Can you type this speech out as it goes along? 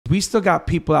we still got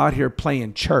people out here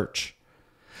playing church.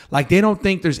 Like they don't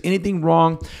think there's anything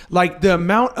wrong. Like the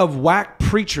amount of whack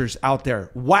preachers out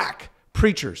there, whack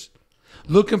preachers,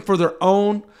 looking for their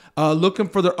own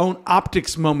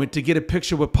optics moment to get a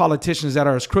picture with politicians that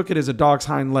are as crooked as a dog's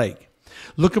hind leg.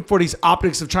 Looking for these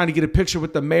optics of trying to get a picture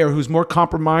with the mayor who's more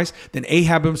compromised than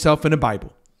Ahab himself in the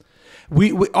Bible.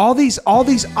 We all these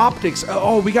optics.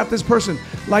 Oh, we got this person.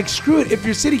 Like, screw it. If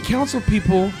your city council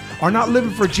people are not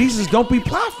living for Jesus, don't be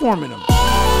platforming them.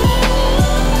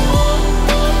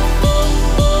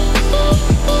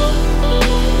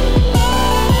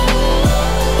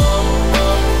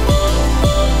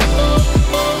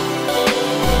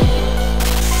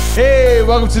 Hey,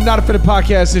 welcome to the Not Offended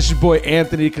Podcast. This is your boy,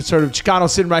 Anthony, conservative Chicano,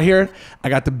 sitting right here. I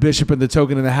got the bishop and the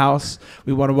token in the house.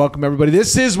 We want to welcome everybody.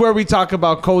 This is where we talk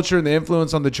about culture and the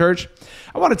influence on the church.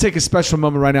 I want to take a special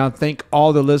moment right now and thank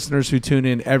all the listeners who tune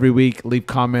in every week, leave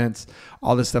comments,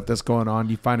 all this stuff that's going on.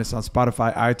 You find us on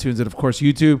Spotify, iTunes, and of course,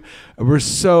 YouTube. We're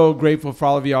so grateful for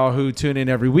all of y'all who tune in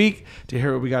every week to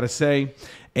hear what we got to say.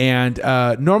 And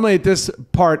normally at this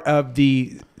part of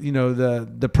the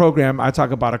program, I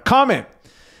talk about a comment.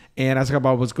 And I talk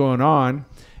about what's going on.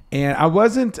 And I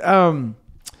wasn't, you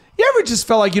ever just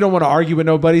felt like you don't want to argue with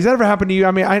nobody? Has that ever happened to you?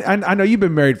 I mean, I know you've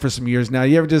been married for some years now.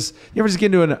 You ever just get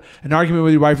into an argument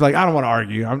with your wife? Like, I don't want to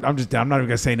argue. I'm just down. I'm not even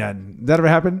going to say nothing. Does that ever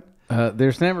happen?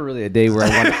 There's never really a day where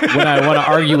I want to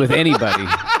argue with anybody.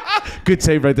 Good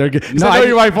save right there. No, I know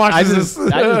your wife watches this.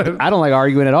 I don't like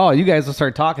arguing at all. You guys will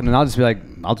start talking, and I'll just be like,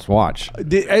 I'll just watch.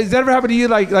 Has that ever happened to you?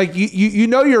 Like you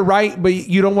know you're right, but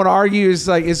you don't want to argue. It's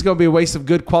like it's going to be a waste of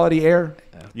good quality air.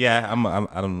 Yeah,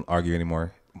 I don't argue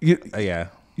anymore. Yeah.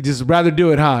 You just rather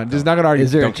do it, huh? Just not going to argue.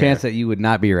 Is there a chance that you would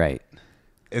not be right?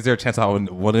 Is there a chance I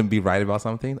wouldn't be right about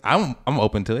something? I'm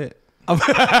open to it. The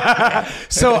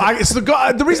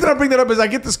reason I bring that up is I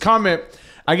get this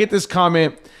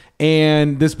comment.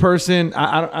 And this person,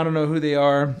 I don't know who they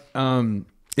are.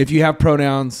 If you have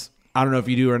pronouns, I don't know if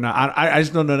you do or not. I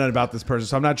just don't know nothing about this person.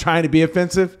 So I'm not trying to be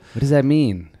offensive. What does that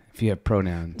mean if you have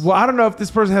pronouns? Well, I don't know if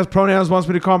this person has pronouns, wants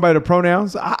me to call them by the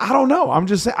pronouns. I don't know. I'm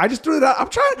just saying. I just threw it out.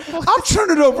 I'm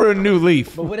turning it over a new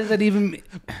leaf. But what does that even mean?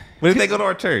 When did they go to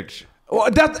our church? Well,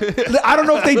 I don't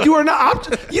know if they do or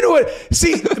not. You know what?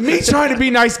 See, me trying to be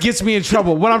nice gets me in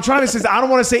trouble. What I'm trying to say is I don't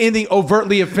want to say anything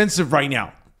overtly offensive right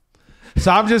now. So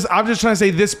I'm just trying to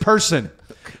say this person.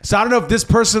 So I don't know if this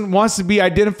person wants to be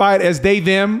identified as they,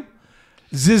 them,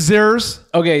 zizzers.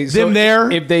 Okay, so them, there.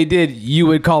 If they did, you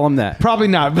would call them that. Probably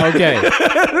not. Okay.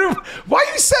 Why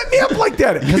you set me up like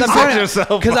that? Because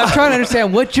I'm trying to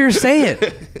understand what you're saying.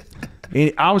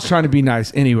 I was trying to be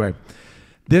nice. Anyway.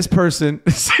 This person,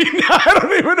 see, I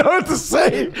don't even know what to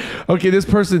say. Okay, this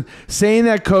person saying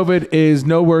that COVID is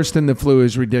no worse than the flu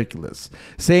is ridiculous.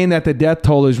 Saying that the death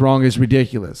toll is wrong is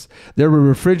ridiculous. There were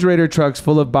refrigerator trucks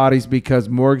full of bodies because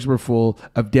morgues were full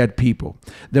of dead people.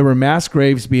 There were mass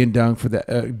graves being dug for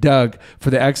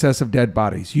the excess of dead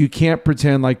bodies. You can't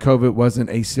pretend like COVID wasn't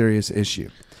a serious issue.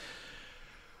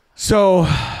 So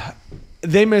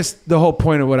they missed the whole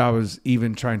point of what I was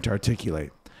even trying to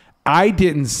articulate. I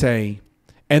didn't say...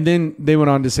 And then they went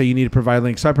on to say you need to provide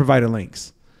links. So I provided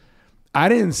links. I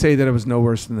didn't say that it was no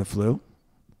worse than the flu.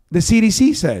 The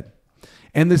CDC said.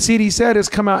 And the CDC has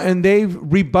come out and they've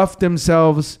rebuffed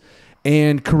themselves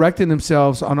and corrected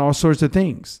themselves on all sorts of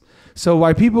things. So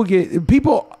why people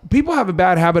have a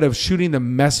bad habit of shooting the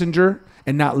messenger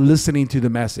and not listening to the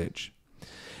message.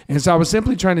 And so I was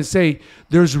simply trying to say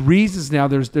there's reasons now.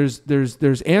 There's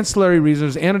ancillary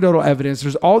reasons, there's anecdotal evidence,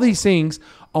 there's all these things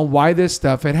on why this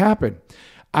stuff had happened.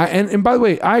 And by the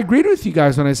way, I agreed with you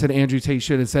guys when I said Andrew Tate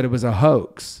should have said it was a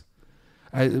hoax.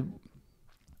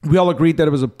 We all agreed that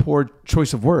it was a poor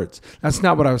choice of words. That's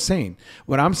not what I was saying.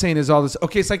 What I'm saying is all this.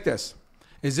 Okay, it's like this.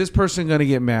 Is this person going to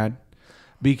get mad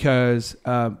because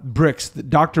Bricks,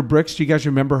 Dr. Bricks, do you guys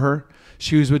remember her?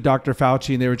 She was with Dr.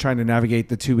 Fauci and they were trying to navigate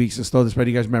the 2 weeks to slow the spread.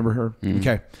 Do you guys remember her? Mm-hmm.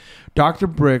 Okay. Dr.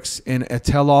 Bricks in a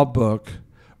tell-all book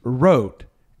wrote,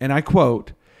 and I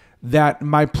quote, that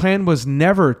my plan was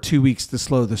never 2 weeks to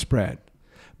slow the spread,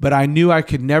 but I knew I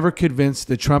could never convince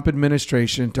the Trump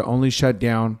administration to only shut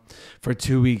down for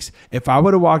 2 weeks. If I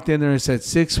would have walked in there and said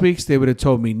 6 weeks, they would have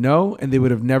told me no, and they would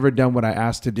have never done what I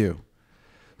asked to do.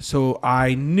 So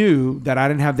I knew that I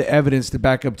didn't have the evidence to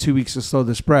back up 2 weeks to slow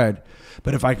the spread.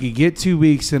 But if I could get 2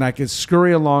 weeks and I could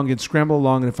scurry along and scramble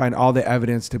along and find all the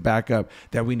evidence to back up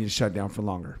that we need to shut down for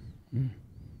longer. Mm.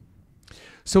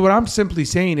 So what I'm simply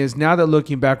saying is now that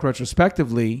looking back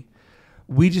retrospectively,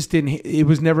 we just didn't, it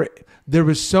was never, there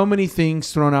was so many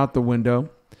things thrown out the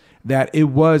window that it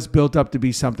was built up to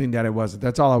be something that it wasn't.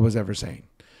 That's all I was ever saying.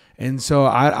 And so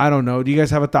I don't know. Do you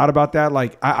guys have a thought about that?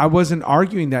 Like I wasn't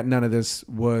arguing that none of this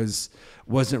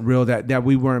wasn't real, that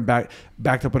we weren't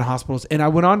backed up in hospitals. And I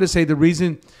went on to say the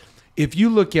reason, if you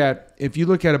look at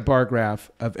a bar graph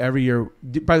of every year,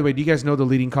 by the way, do you guys know the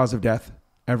leading cause of death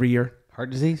every year? Heart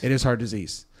disease? It is heart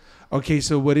disease. Okay,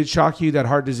 so would it shock you that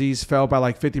heart disease fell by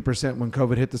like 50% when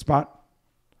COVID hit the spot?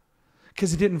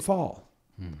 Because it didn't fall.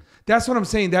 That's what I'm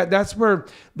saying. That's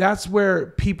where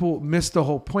people missed the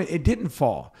whole point. It didn't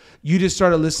fall. You just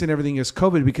started listing everything as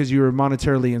COVID because you were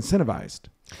monetarily incentivized.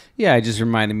 Yeah, it just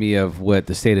reminded me of what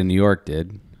the state of New York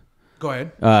did. Go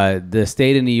ahead. The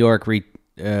state of New York, I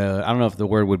don't know if the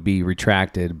word would be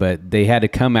retracted, but they had to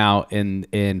come out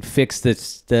and fix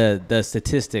the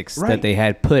statistics that they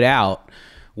had put out,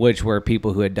 which were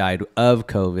people who had died of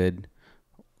COVID,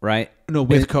 right? No,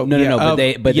 with COVID. No.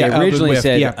 But they originally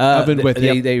said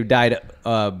they died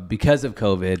because of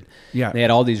COVID. Yeah. They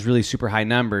had all these really super high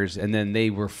numbers, and then they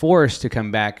were forced to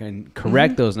come back and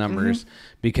correct those numbers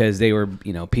because they were,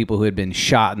 people who had been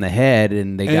shot in the head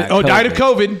and they died of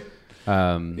COVID.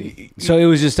 So it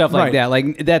was just stuff like that.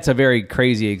 Like that's a very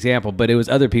crazy example, but it was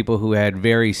other people who had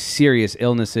very serious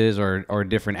illnesses or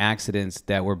different accidents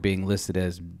that were being listed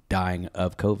as dying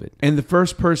of COVID. And the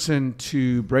first person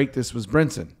to break this was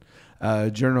Brinson,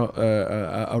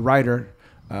 a writer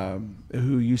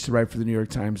who used to write for the New York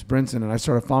Times. Brinson, and I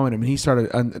started following him, and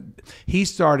he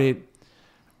started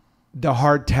the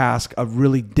hard task of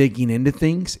really digging into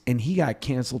things, and he got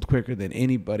canceled quicker than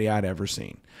anybody I'd ever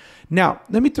seen. Now,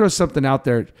 let me throw something out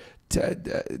there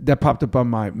that popped up on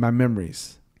my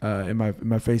memories in my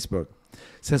Facebook.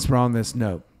 Since we're on this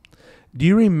note, do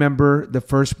you remember the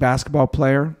first basketball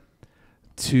player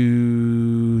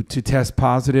to test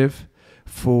positive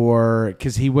for?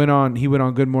 Because he went on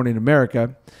Good Morning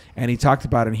America, and he talked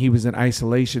about it. And he was in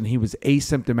isolation. He was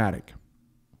asymptomatic.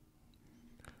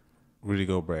 Rudy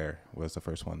Gobert was the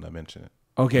first one to mention it.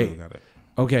 Okay. Got it.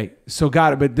 Okay, so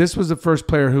got it. But this was the first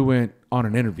player who went on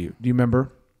an interview. Do you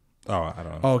remember? Oh, I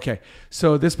don't know. Oh, okay.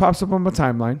 So this pops up on my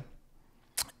timeline.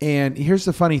 And here's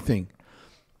the funny thing.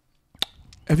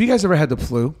 Have you guys ever had the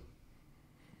flu?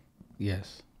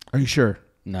 Yes. Are you sure?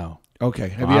 No. Okay.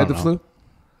 Have you had the flu?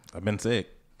 I've been sick.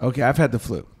 Okay, I've had the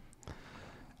flu.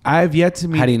 I have yet to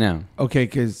meet. How do you know? Okay,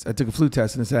 because I took a flu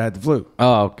test and it said I had the flu.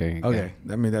 Oh, okay. Okay.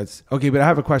 I mean, that's okay. But I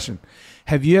have a question.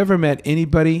 Have you ever met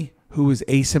anybody who was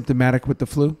asymptomatic with the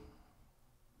flu?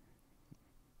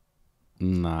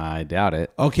 Nah, I doubt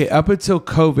it. Okay, up until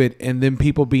COVID and then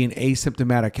people being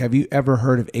asymptomatic, have you ever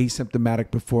heard of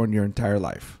asymptomatic before in your entire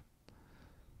life?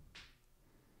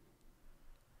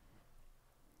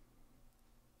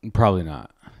 Probably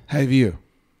not. Have you?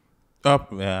 Oh,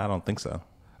 yeah, I don't think so.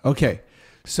 Okay.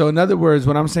 So in other words,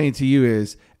 what I'm saying to you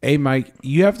is, hey, Mike,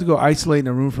 you have to go isolate in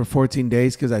a room for 14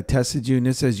 days because I tested you and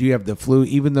it says you have the flu.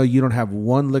 Even though you don't have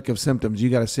one lick of symptoms, you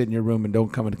got to sit in your room and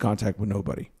don't come into contact with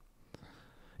nobody.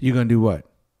 You're going to do what?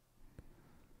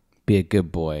 Be a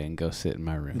good boy and go sit in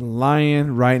my room.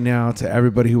 Lying right now to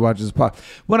everybody who watches this pod.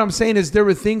 What I'm saying is there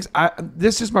were things,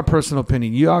 this is my personal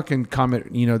opinion. You all can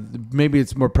comment, maybe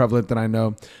it's more prevalent than I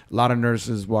know. A lot of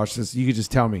nurses watch this. You could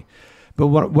just tell me. But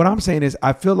what I'm saying is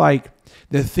I feel like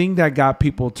the thing that got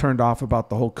people turned off about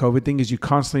the whole COVID thing is you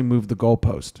constantly move the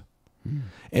goalpost.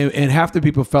 And half the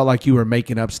people felt like you were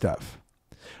making up stuff.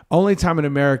 Only time in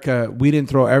America we didn't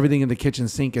throw everything in the kitchen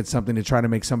sink at something to try to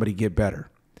make somebody get better.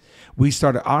 We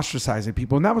started ostracizing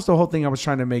people. And that was the whole thing I was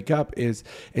trying to make up is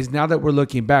now that we're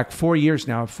looking back 4 years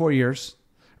now, 4 years,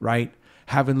 right?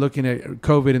 Having looking at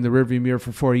COVID in the rearview mirror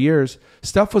for 4 years,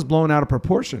 stuff was blown out of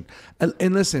proportion.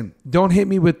 And listen, don't hit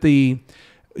me with the,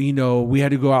 we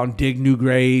had to go out and dig new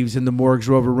graves and the morgues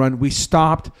were overrun. We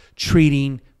stopped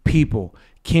treating people.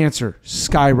 Cancer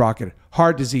skyrocketed.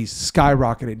 Heart disease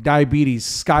skyrocketed. Diabetes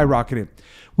skyrocketed.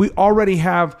 We already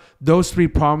have those three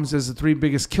problems as the three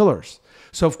biggest killers.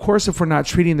 So, of course, if we're not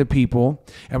treating the people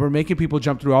and we're making people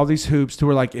jump through all these hoops to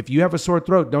where, like, if you have a sore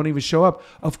throat, don't even show up,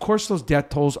 of course, those death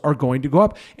tolls are going to go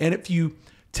up. And if you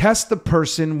test the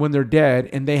person when they're dead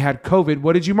and they had COVID,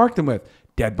 what did you mark them with?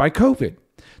 Dead by COVID.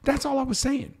 That's all I was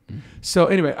saying. So,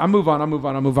 anyway, I'll move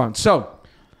on. So,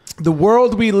 the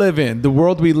world we live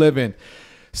in.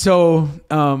 So,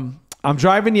 I'm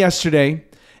driving yesterday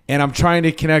and I'm trying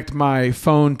to connect my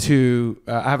phone to,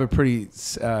 I have a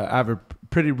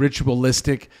pretty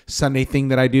ritualistic Sunday thing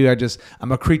that I do.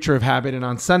 I'm a creature of habit. And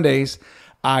on Sundays,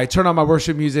 I turn on my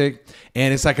worship music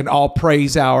and it's like an all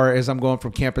praise hour as I'm going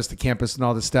from campus to campus and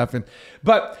all this stuff.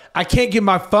 But I can't get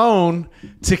my phone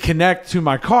to connect to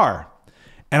my car.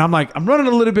 And I'm like, I'm running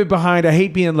a little bit behind. I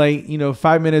hate being late.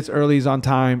 5 minutes early is on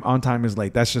time. On time is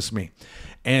late. That's just me.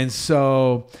 And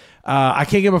so I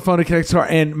can't get my phone to connect to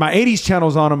it. And my 80s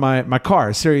channel's on my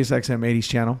car, Sirius XM 80s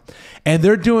channel. And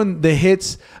they're doing the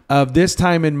hits of this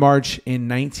time in March in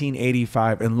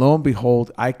 1985. And lo and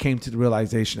behold, I came to the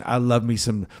realization I love me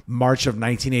some March of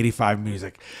 1985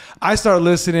 music. I started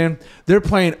listening. They're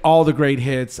playing all the great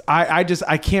hits. I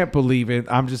can't believe it.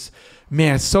 I'm just,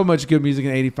 man, so much good music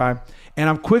in 85. And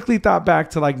I'm quickly thought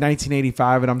back to like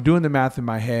 1985, and I'm doing the math in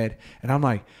my head. And I'm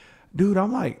like, dude,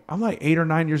 I'm like 8 or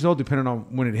 9 years old, depending on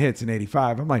when it hits in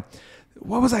 85. I'm like,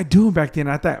 what was I doing back then?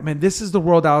 I thought, man, this is the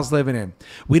world I was living in.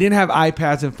 We didn't have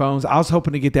iPads and phones. I was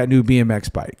hoping to get that new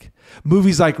BMX bike.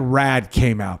 Movies like Rad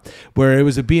came out, where it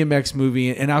was a BMX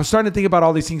movie. And I was starting to think about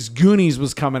all these things. Goonies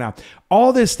was coming out.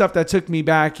 All this stuff that took me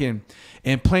back in.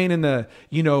 And playing in the,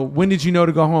 when did you know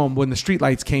to go home? When the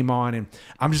streetlights came on. And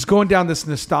I'm just going down this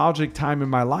nostalgic time in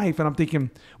my life. And I'm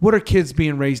thinking, what are kids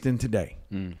being raised in today?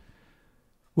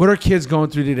 What are kids going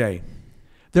through today?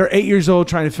 They're 8 years old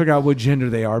trying to figure out what gender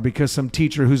they are because some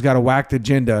teacher who's got a whacked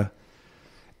agenda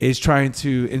is trying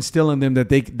to instill in them that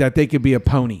they could be a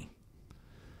pony,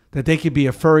 that they could be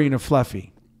a furry and a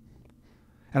fluffy.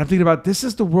 And I'm thinking about, this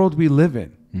is the world we live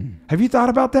in. Have you thought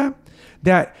about that?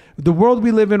 That the world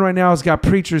we live in right now has got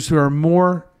preachers who are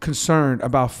more concerned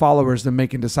about followers than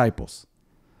making disciples.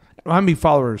 I mean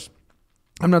followers.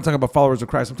 I'm not talking about followers of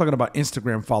Christ. I'm talking about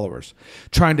Instagram followers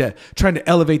trying to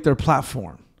elevate their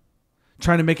platform,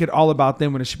 trying to make it all about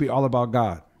them when it should be all about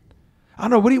God. I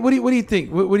don't know. What do you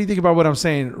think? What do you think about what I'm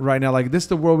saying right now? Like, this is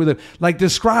the world we live. Like,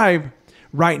 describe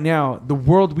right now the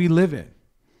world we live in.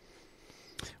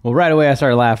 Well, right away I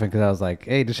started laughing because I was like,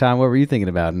 "Hey, DeShawn, what were you thinking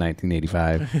about in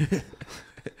 1985?"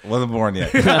 Wasn't born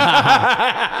yet.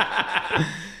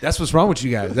 That's what's wrong with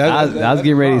you guys. I was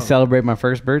getting ready to celebrate my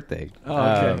first birthday. Oh,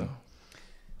 okay.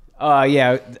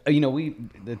 Yeah, we,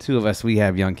 the two of us, we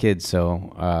have young kids,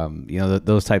 so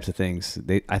those types of things,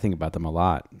 I think about them a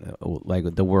lot.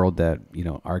 Like the world that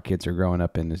our kids are growing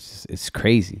up in, it's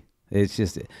crazy. It's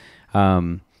just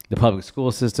the public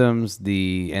school systems,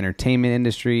 the entertainment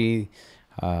industry,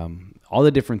 all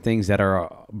the different things that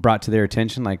are brought to their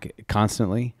attention, like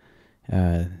constantly.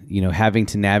 Having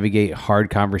to navigate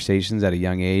hard conversations at a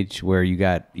young age, where you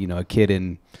got a kid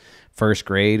in first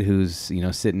grade who's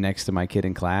sitting next to my kid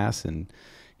in class and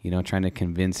trying to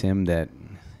convince him that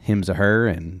him's a her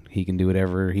and he can do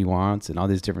whatever he wants and all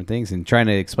these different things, and trying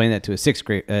to explain that to a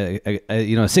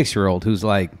 6-year-old who's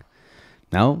like,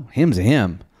 no, him's a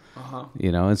him.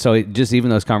 And so even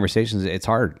those conversations, it's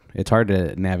hard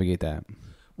to navigate that.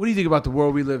 What do you think about the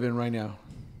world we live in right now?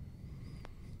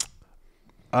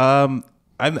 I'm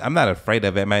not afraid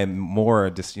of it. I'm more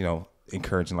just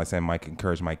encouraging, like saying, Mike,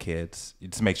 encourage my kids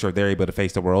to make sure they're able to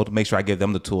face the world. Make sure I give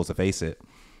them the tools to face it.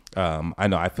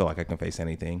 I feel like I can face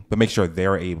anything, but make sure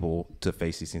they're able to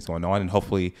face these things going on, and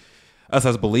hopefully, us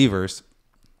as believers,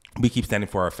 we keep standing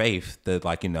for our faith. That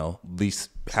at least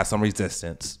have some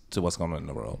resistance to what's going on in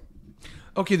the world.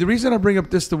 Okay, the reason I bring up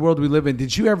the world we live in,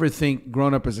 did you ever think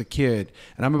growing up as a kid,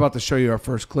 and I'm about to show you our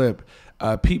first clip,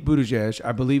 Pete Buttigieg,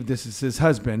 I believe this is his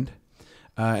husband,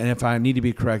 and if I need to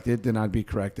be corrected, then I'd be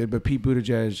corrected, but Pete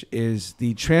Buttigieg is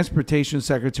the Transportation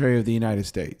Secretary of the United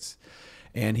States,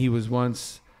 and he was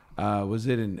once, was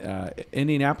it in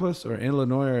Indianapolis or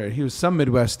Illinois, or he was some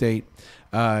Midwest state.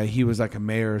 He was like a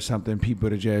mayor or something, Pete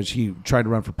Buttigieg. He tried to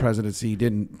run for presidency. He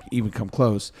didn't even come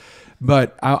close.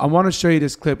 But I want to show you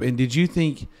this clip. And did you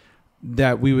think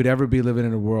that we would ever be living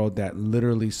in a world that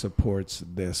literally supports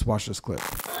this? Watch this clip.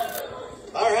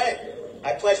 All right.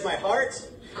 I pledge my heart. To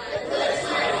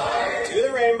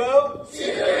the rainbow. Of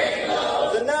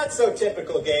the not so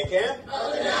typical gay camp.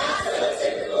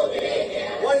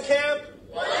 One camp.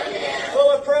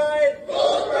 Full of pride.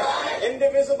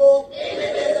 Indivisible.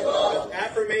 With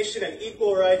affirmation and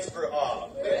equal rights for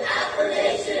all.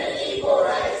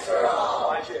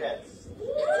 Watch your heads.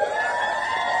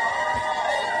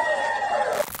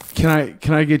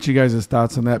 Can I get you guys'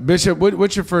 thoughts on that? Bishop,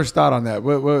 what's your first thought on that?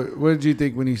 What did you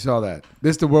think when you saw that?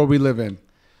 This is the world we live in.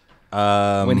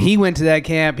 When he went to that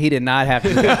camp, he did not have to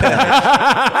do that.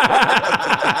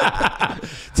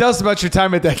 Tell us about your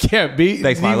time at that camp, B.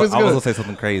 Thanks, man. I was going to say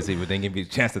something crazy, but didn't give you a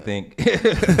chance to think.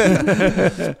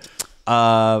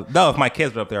 No, if my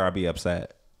kids were up there, I'd be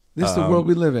upset. This is the world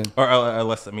we live in. Or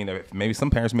unless, maybe some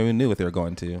parents maybe knew what they were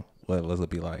going to. What it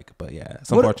be like? But yeah,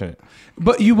 it's unfortunate.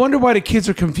 But you wonder why the kids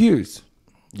are confused.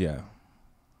 Yeah.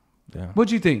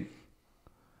 What'd you think?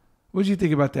 What did you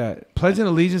think about that? Pledging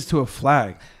allegiance to a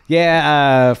flag.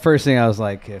 Yeah, first thing I was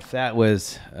like, if that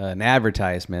was an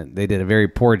advertisement, they did a very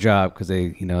poor job because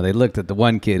they looked at the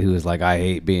one kid who was like, I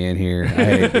hate being here.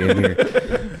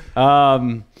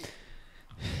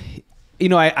 you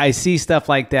know, I see stuff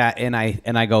like that, and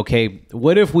I go, okay,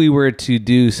 what if we were to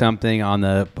do something on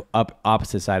the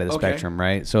opposite side of the spectrum,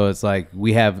 right? So it's like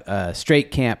we have a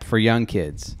straight camp for young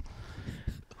kids,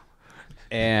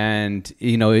 and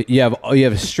you know, you have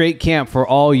a straight camp for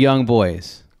all young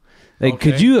boys. Like,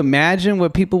 could you imagine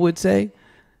what people would say?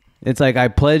 It's like, I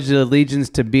pledge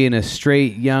allegiance to being a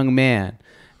straight young man.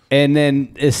 And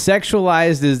then as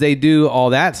sexualized as they do all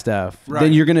that stuff,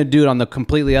 then you're going to do it on the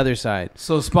completely other side.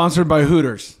 So sponsored by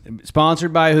Hooters.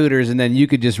 Sponsored by Hooters, and then you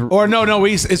could just... Or no,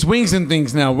 it's Wings and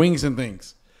Things now. Wings and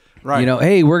Things. Right. You know,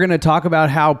 hey, we're going to talk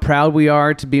about how proud we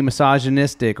are to be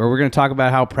misogynistic, or we're going to talk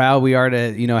about how proud we are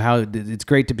to, you know, how it's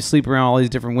great to sleep around all these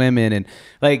different women. And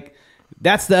like,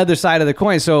 that's the other side of the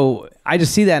coin. So I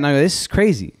just see that and I go, this is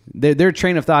crazy. Their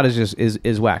train of thought is just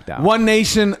is whacked out. One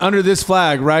nation under this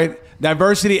flag, right?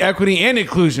 Diversity, equity, and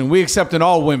inclusion. We accept in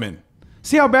all women.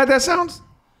 See how bad that sounds?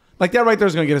 Like that right there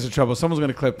is going to get us in trouble. Someone's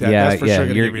going to clip that. Yeah, that's for sure going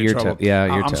to get me in trouble.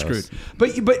 you're I'm screwed.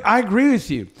 But I agree with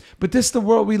you. But this is the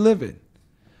world we live in.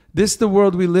 This is the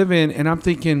world we live in, and I'm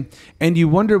thinking, and you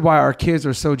wonder why our kids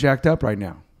are so jacked up right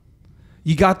now.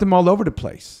 You got them all over the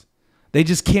place. They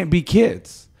just can't be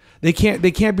kids. They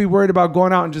can't be worried about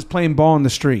going out and just playing ball in the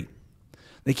street.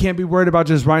 They can't be worried about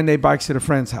just riding their bikes at a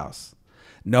friend's house.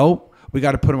 Nope. We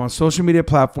got to put them on social media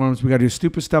platforms. We got to do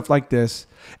stupid stuff like this.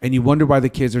 And you wonder why the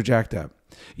kids are jacked up.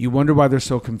 You wonder why they're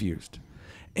so confused.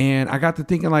 And I got to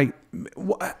thinking like,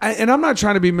 and I'm not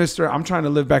trying to be I'm trying to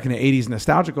live back in the 80s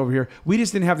nostalgic over here. We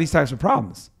just didn't have these types of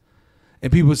problems.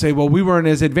 And people would say, well, we weren't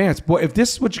as advanced. Boy, if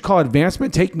this is what you call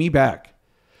advancement, take me back.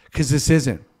 Because this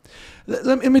isn't.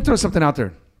 Let me throw something out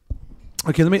there.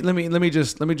 Okay, let me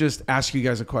just ask you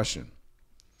guys a question.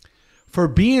 For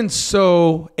being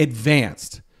so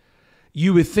advanced,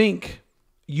 you would think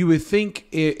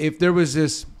if there was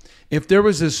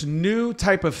this new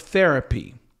type of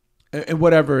therapy, and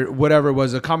whatever it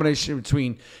was, a combination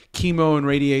between chemo and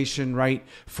radiation, right,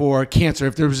 for cancer.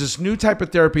 If there was this new type of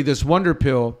therapy, this wonder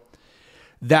pill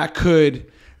that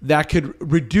could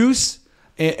reduce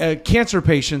cancer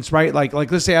patients, right? Like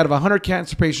let's say out of 100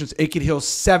 cancer patients, it could heal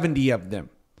 70 of them.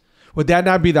 Would that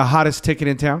not be the hottest ticket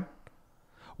in town?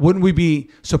 Wouldn't we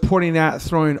be supporting that,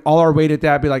 throwing all our weight at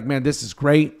that, be like, man, this is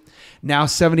great. Now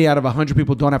 70 out of 100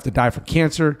 people don't have to die from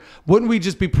cancer. Wouldn't we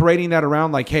just be parading that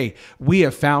around like, hey, we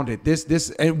have found it.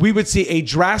 And we would see a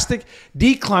drastic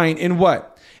decline in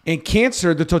what? In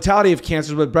cancer, the totality of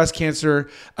cancers, with breast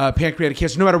cancer, pancreatic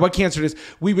cancer, no matter what cancer it is,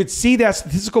 we would see that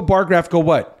statistical bar graph go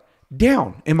what?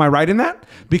 Down. Am I right in that?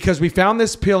 Because we found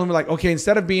this pill and we're like, okay,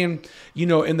 instead of being, you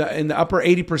know, in the upper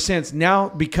 80%, now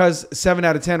because 7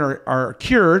 out of 10 are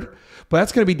cured, but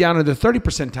that's going to be down in the 30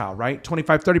 percentile, right?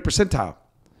 25, 30 percentile.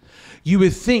 You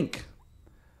would think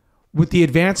with the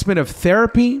advancement of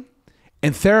therapy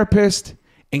and therapists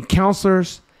and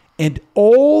counselors and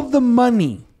all the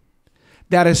money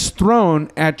that is thrown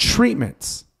at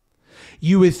treatments,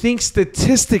 you would think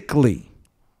statistically,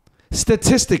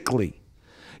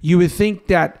 you would think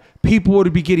that people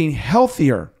would be getting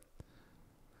healthier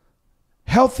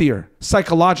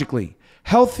psychologically,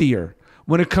 healthier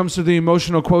when it comes to the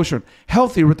emotional quotient,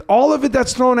 healthier with all of it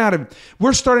that's thrown at him.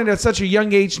 We're starting at such a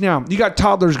young age now. You got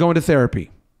toddlers going to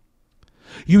therapy.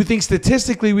 You would think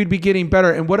statistically we'd be getting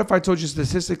better. And what if I told you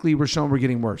statistically we're showing we're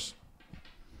getting worse?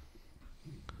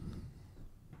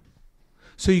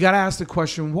 So you got to ask the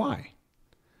question, why?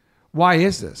 Why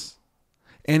is this?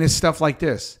 And it's stuff like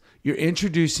this. You're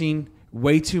introducing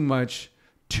way too much,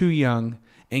 too young,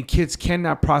 and kids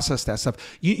cannot process that stuff.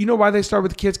 You know why they start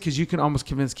with kids? Because you can almost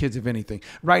convince kids of anything.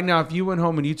 Right now, if you went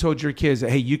home and you told your kids that,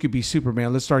 hey, you could be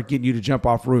Superman, let's start getting you to jump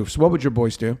off roofs, what would your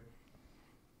boys do?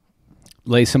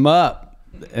 Lace them up.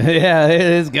 Yeah,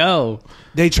 let's go.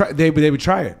 They would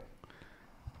try it.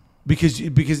 Because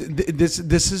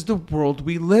this is the world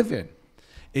we live in.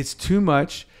 It's too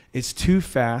much. It's too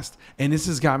fast, and this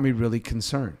has got me really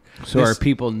concerned. So are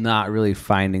people not really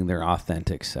finding their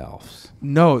authentic selves?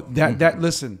 No,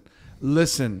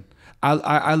 listen.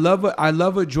 I love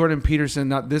what Jordan Peterson.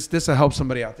 This will help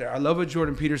somebody out there. I love what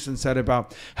Jordan Peterson said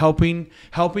about helping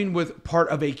with part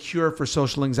of a cure for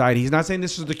social anxiety. He's not saying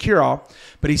this is the cure all,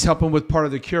 but he's helping with part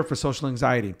of the cure for social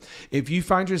anxiety. If you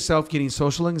find yourself getting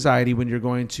social anxiety when you're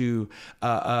going to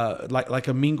like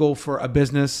a mingle for a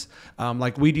business,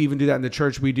 like we even do that in the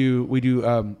church. We do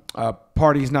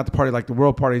parties, not the party like the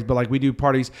world parties, but like we do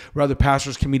parties where other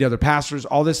pastors can meet other pastors,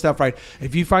 all this stuff, right?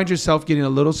 If you find yourself getting a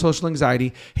little social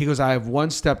anxiety, he goes, I have one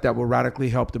step that will radically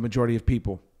help the majority of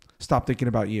people. Stop thinking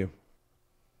about you.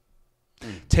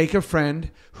 Take a friend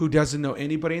who doesn't know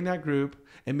anybody in that group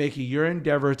and make it your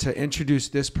endeavor to introduce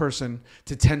this person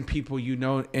to 10 people you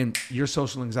know, and your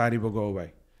social anxiety will go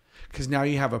away. because now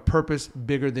you have a purpose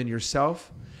bigger than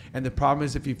yourself. And the problem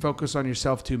is if you focus on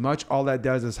yourself too much, all that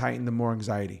does is heighten the more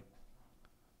anxiety.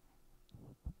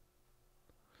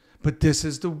 But this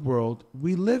is the world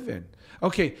we live in.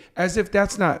 Okay, as if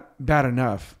that's not bad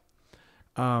enough.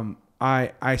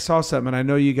 I saw something, and I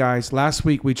know you guys, last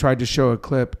week we tried to show a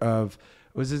clip of,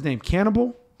 what was his name,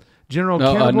 Cannibal?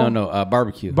 Cannibal? No,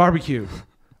 Barbecue. Barbecue.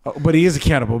 But he is a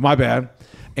cannibal, my bad.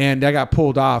 And that got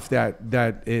pulled off, that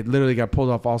it literally got pulled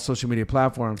off all social media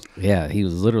platforms. Yeah, he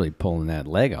was literally pulling that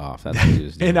leg off. That's what he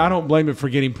was doing. And I don't blame him for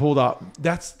getting pulled off.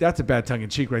 That's a bad tongue in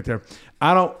cheek right there.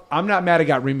 I'm not mad it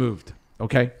got removed,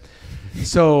 okay?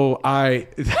 So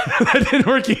that didn't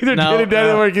work either.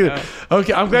 Didn't work either. No.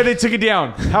 Okay, I'm glad they took it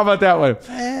down. How about that one?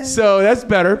 So that's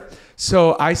better.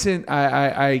 So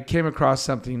I came across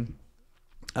something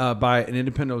by an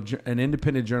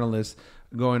independent journalist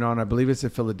going on. I believe it's in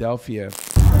Philadelphia.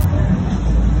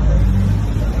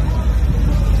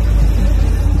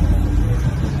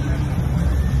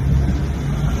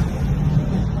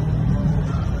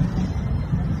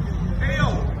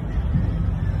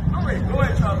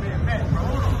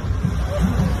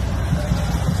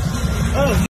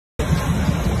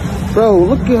 Bro,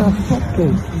 look at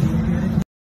fucking.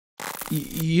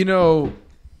 You know,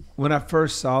 when I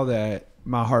first saw that,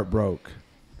 my heart broke.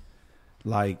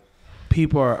 Like,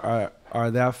 people are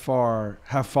that far,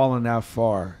 have fallen that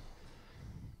far,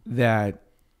 that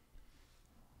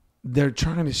they're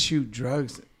trying to shoot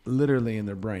drugs literally in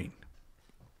their brain.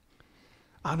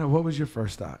 I don't know. What was your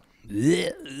first thought?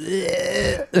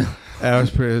 That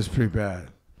was pretty bad.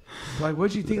 Like,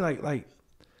 what'd you think? Like.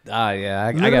 Yeah,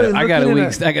 I got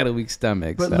a weak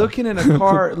stomach. But so. looking in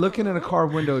a car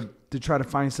window to try to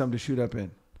find something to shoot up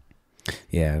in.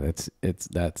 Yeah, that's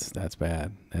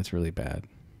bad. That's really bad.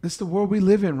 It's the world we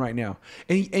live in right now,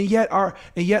 and yet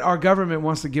our government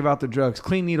wants to give out the drugs.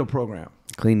 Clean needle program.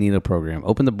 Clean needle program.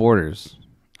 Open the borders.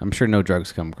 I'm sure no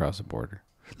drugs come across the border.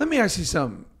 Let me ask you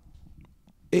something.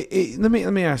 Let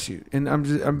me ask you, and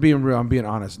I'm being real. I'm being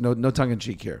honest. No tongue in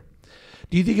cheek here.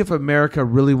 Do you think if America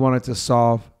really wanted to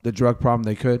solve the drug problem,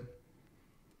 they could?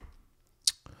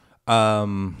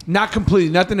 Not completely.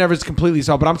 Nothing ever is completely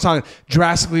solved, but I'm talking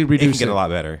drastically reduce it. It can get a lot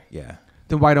better, yeah.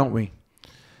 Then why don't we?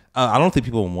 I don't think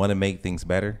people want to make things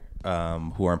better who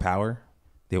are in power.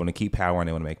 They want to keep power and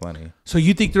they want to make money. So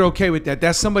you think they're okay with that?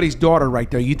 That's somebody's daughter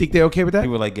right there. You think they're okay with that?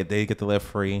 People they get to live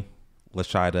free. Let's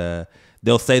try to.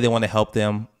 They'll say they want to help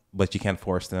them, but you can't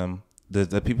force them.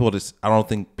 The people I don't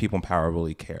think people in power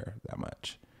really care that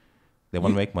much. They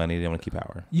want to make money. They want to keep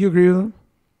power. You agree with them?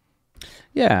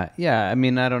 Yeah. I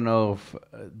mean, I don't know if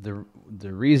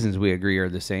the reasons we agree are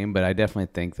the same, but I definitely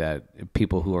think that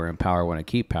people who are in power want to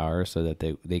keep power so that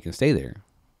they can stay there.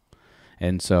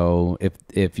 And so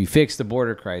if you fix the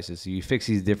border crisis, you fix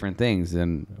these different things,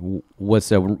 then what's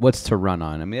to run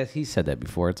on? I mean, he said that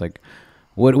before. It's like,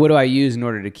 what do I use in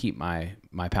order to keep my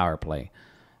power play?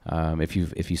 If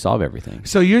you solve everything.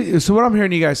 So what I'm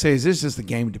hearing you guys say is this is just a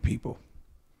game to people.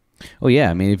 Oh yeah,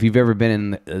 I mean, if you've ever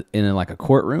been in like a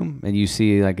courtroom and you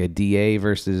see like a DA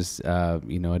versus a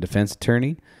defense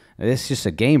attorney, it's just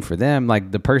a game for them.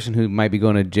 Like the person who might be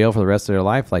going to jail for the rest of their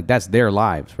life, like that's their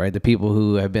lives, right? The people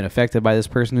who have been affected by this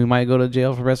person who might go to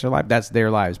jail for the rest of their life, that's their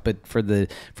lives. But for the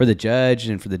judge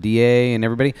and for the DA and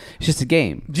everybody, it's just a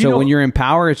game. So when you're in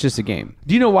power, it's just a game.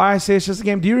 Do you know why I say it's just a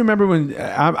game? Do you remember when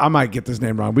I might get this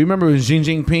name wrong? But you remember when Xi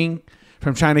Jinping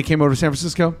from China came over to San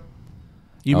Francisco?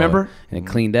 You remember? And it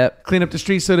cleaned up the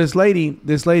streets. So this lady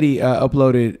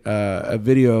uploaded a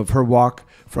video of her walk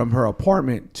from her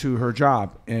apartment to her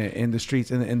job in the streets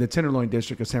in the Tenderloin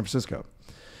district of San Francisco.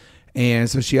 And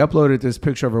so she uploaded this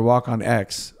picture of her walk on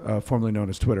X, formerly known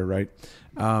as Twitter, right?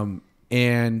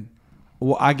 And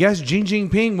I guess Xi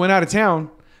Jinping went out of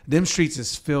town. Them streets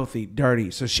is filthy,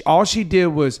 dirty. So all she did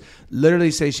was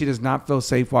literally say she does not feel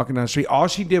safe walking down the street. All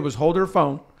she did was hold her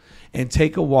phone and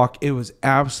take a walk. It was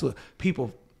absolute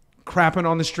people crapping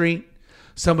on the street,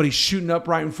 somebody shooting up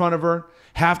right in front of her,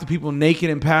 half the people naked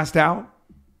and passed out.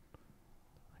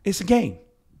 It's a game.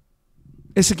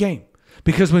 It's a game.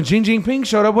 Because when Xi Jinping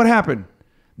showed up, what happened?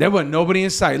 There wasn't nobody in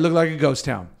sight. It looked like a ghost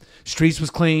town. Streets was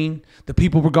clean. The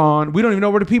people were gone. We don't even know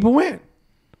where the people went.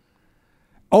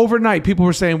 Overnight, people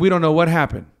were saying, we don't know what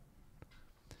happened.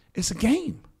 It's a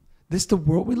game. This is the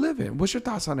world we live in. What's your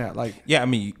thoughts on that? Yeah, I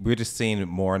mean, we're just seeing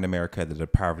more in America the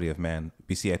poverty of man.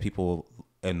 We see that people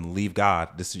and leave God.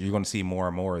 You're going to see more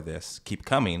and more of this keep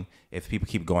coming if people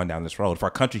keep going down this road. If our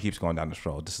country keeps going down this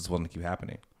road, this is going to keep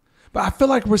happening. But I feel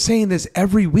like we're saying this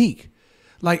every week.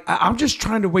 Like I'm just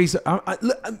trying to raise.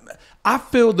 I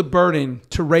feel the burden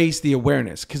to raise the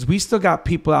awareness because we still got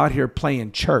people out here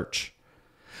playing church.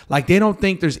 Like they don't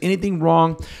think there's anything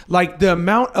wrong. Like the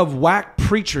amount of whack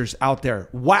preachers out there,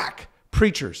 whack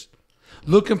preachers,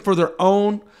 looking for their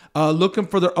own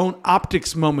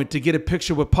optics moment to get a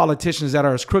picture with politicians that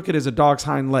are as crooked as a dog's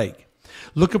hind leg.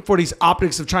 Looking for these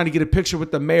optics of trying to get a picture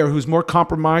with the mayor who's more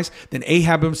compromised than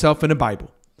Ahab himself in the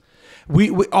Bible.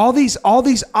 We all these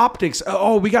optics.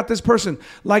 Oh, we got this person.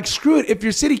 Like, screw it. If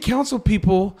your city council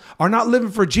people are not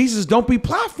living for Jesus, don't be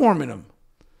platforming them.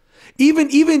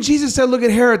 Even Jesus said, look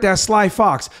at Herod, that sly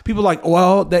fox. People are like,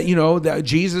 well, that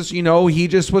Jesus, he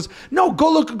just was. No,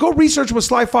 go research what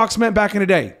sly fox meant back in the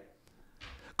day.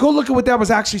 Go look at what that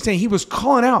was actually saying. He was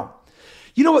calling out.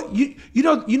 You know what? You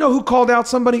know who called out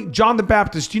somebody? John the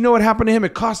Baptist. Do you know what happened to him?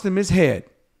 It cost him his head.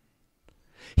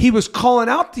 He was calling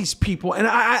out these people. And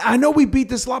I know we beat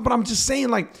this a lot, but I'm just saying,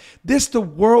 like, this the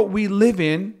world we live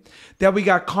in, that we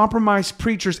got compromised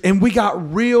preachers and we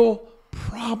got real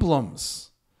problems.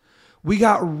 We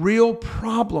got real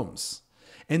problems.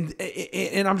 And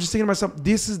I'm just thinking to myself,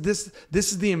 this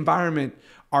is the environment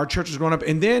our church is growing up.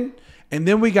 And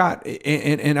then we got,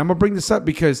 and I'm going to bring this up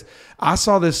because I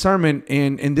saw this sermon,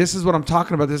 and this is what I'm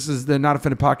talking about. This is the Not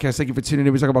Offended podcast. Thank you for tuning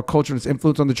in. We talk about culture and its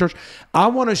influence on the church. I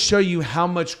want to show you how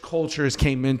much culture has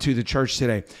came into the church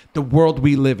today, the world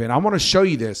we live in. I want to show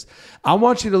you this. I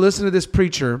want you to listen to this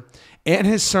preacher and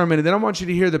his sermon, and then I want you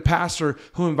to hear the pastor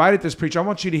who invited this preacher. I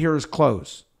want you to hear his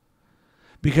close.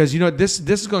 Because, this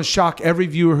is going to shock every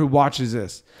viewer who watches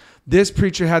this. This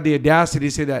preacher had the audacity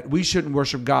to say that we shouldn't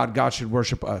worship God. God should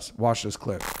worship us. Watch this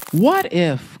clip. What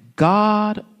if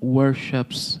God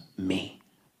worships me?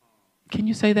 Can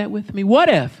you say that with me? What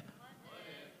if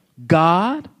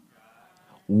God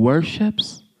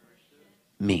worships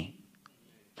me?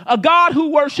 A God who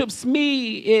worships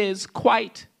me is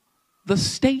quite the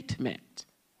statement.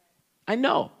 I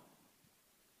know.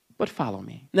 But follow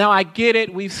me. Now, I get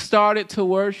it. We've started to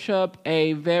worship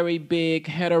a very big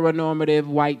heteronormative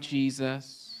white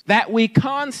Jesus that we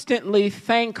constantly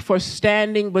thank for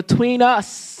standing between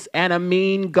us and a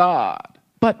mean God.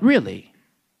 But really,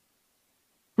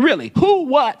 who,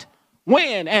 what,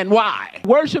 when, and why?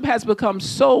 Worship has become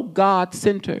so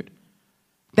God-centered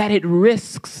that it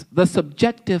risks the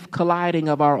subjective colliding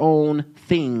of our own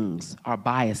things, our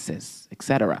biases,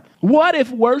 etc. What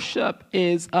if worship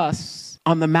is us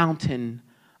on the mountain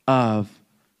of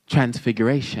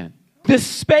transfiguration? This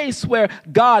space where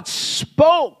God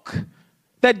spoke,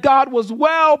 that God was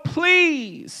well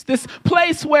pleased. This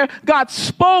place where God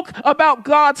spoke about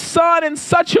God's Son in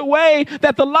such a way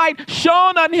that the light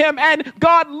shone on him and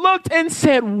God looked and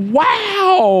said,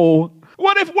 wow.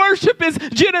 What if worship is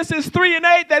Genesis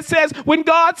 3:8 that says, when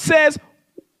God says,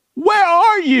 where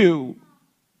are you?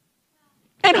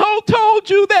 And who told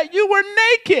you that you were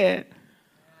naked?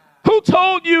 Who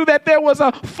told you that there was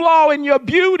a flaw in your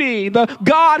beauty? The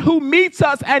God who meets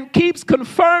us and keeps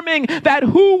confirming that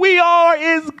who we are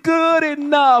is good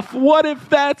enough. What if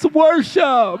that's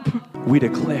worship? We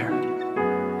declare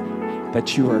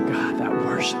that you are God that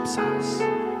worships us.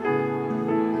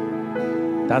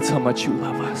 That's how much you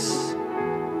love us.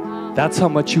 That's how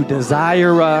much you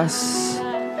desire us.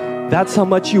 That's how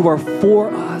much you are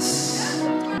for us.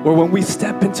 Or when we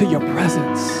step into your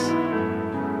presence,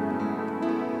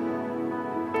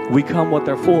 we come with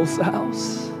our full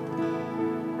selves,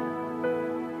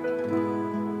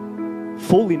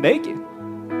 fully naked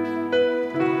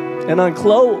and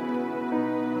unclothed.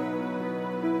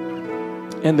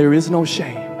 And there is no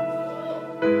shame.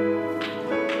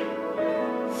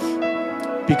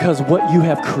 Because what you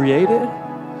have created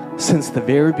since the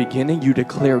very beginning, you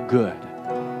declare good.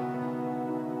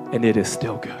 And it is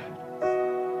still good.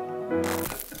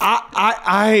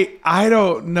 I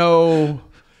don't know.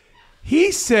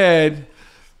 He said,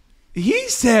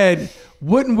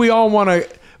 wouldn't we all want to,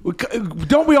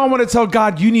 don't we all want to tell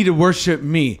God, you need to worship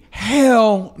me?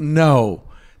 Hell no.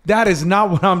 That is not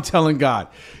what I'm telling God.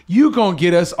 You gonna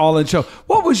get us all in trouble.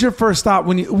 What was your first thought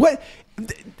when you, what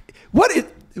did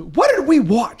we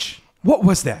watch? What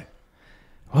was that?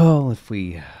 Well, if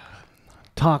we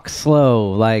talk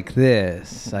slow like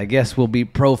this, I guess we'll be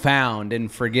profound and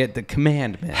forget the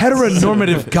commandments.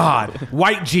 Heteronormative God,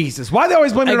 white Jesus. Why are they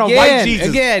always blaming it on white Jesus?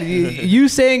 Again, you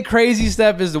saying crazy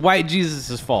stuff is the white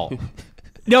Jesus' fault.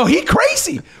 No, he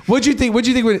crazy. What'd you think? What'd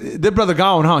you think when the brother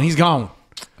gone, huh? He's gone.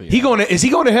 Yeah. Is he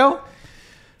going to hell?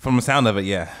 From the sound of it,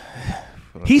 yeah.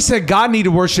 He said God need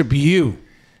to worship you.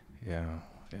 Yeah.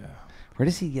 Where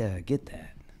does he get that?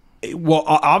 Well,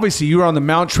 obviously you were on the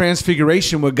Mount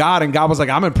Transfiguration with God, and God was like,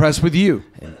 "I'm impressed with you."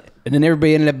 And then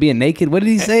everybody ended up being naked. What did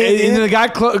he say? And then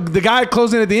the guy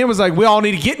closing at the end was like, "We all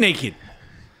need to get naked."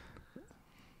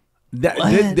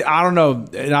 I don't know.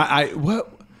 And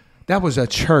what? That was a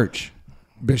church.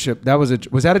 Bishop. That was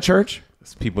that a church?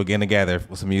 It's people getting together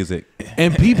with some music.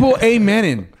 And people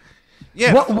amening.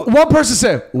 Yeah. One person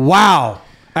said, wow,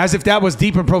 as if that was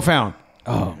deep and profound.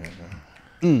 Oh.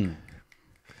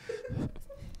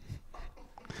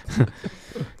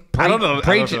 I don't know.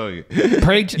 Preach.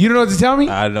 You don't know what to tell me?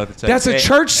 I don't know what to tell you. That's a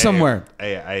church somewhere.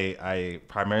 I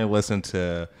primarily listen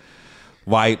to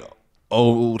white,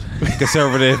 old,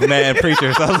 conservative man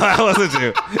preachers. That's what I listen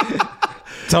to.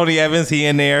 Tony Evans, he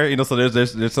in there. You know, so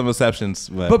there's some exceptions.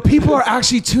 But people are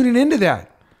actually tuning into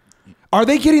that. Are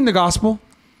they getting the gospel?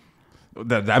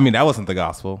 I mean, that wasn't the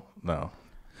gospel. No.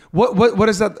 What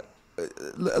is that?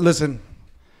 Listen,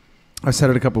 I said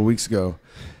it a couple of weeks ago.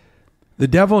 The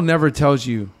devil never tells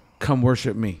you, come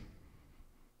worship me.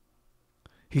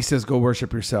 He says, go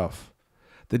worship yourself.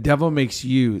 The devil makes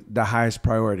you the highest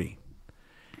priority.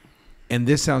 And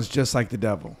this sounds just like the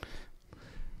devil.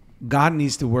 God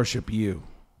needs to worship you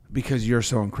because you're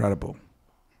so incredible.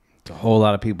 It's a whole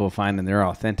lot of people finding their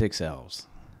authentic selves.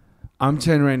 I'm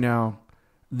telling you right now,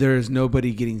 there is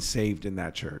nobody getting saved in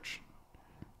that church.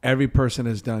 Every person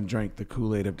has drank the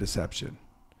Kool-Aid of deception.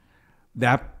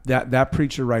 That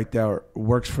preacher right there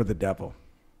works for the devil.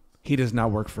 He does not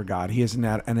work for God. He is an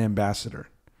ambassador.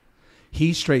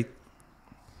 He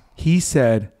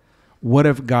said, what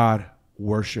if God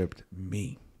worshiped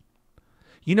me?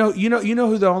 You know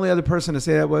who the only other person to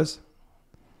say that was?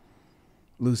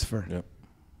 Lucifer. Yep.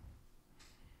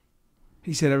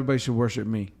 He said everybody should worship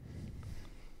me.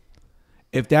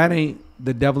 If that ain't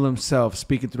the devil himself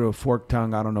speaking through a forked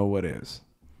tongue, I don't know what is.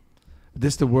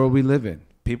 This is the world we live in.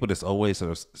 People just always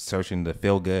sort of searching to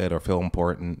feel good or feel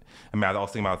important. I mean, I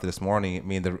was thinking about this morning. I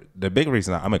mean, the big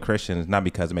reason I'm a Christian is not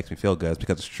because it makes me feel good. It's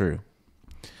because it's true.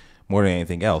 More than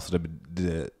anything else.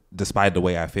 Despite the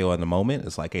way I feel in the moment,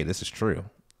 it's like, hey, this is true.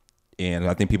 And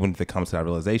I think people need to come to that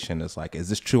realization. It's like, is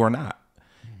this true or not?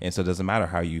 And so it doesn't matter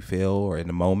how you feel or in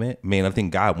the moment. I mean, I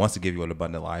think God wants to give you an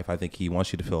abundant life. I think he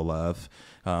wants you to feel love.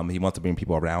 He wants to bring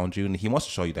people around you, and he wants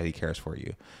to show you that he cares for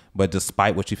you. But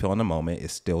despite what you feel in the moment,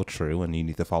 it's still true, and you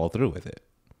need to follow through with it.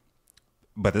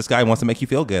 But this guy wants to make you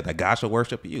feel good, that God should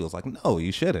worship you. It's like, no,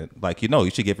 you shouldn't. Like, you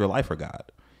should give your life for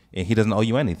God. And he doesn't owe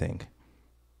you anything.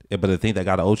 But to think that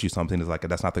God owes you something is like,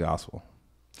 that's not the gospel.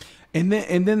 And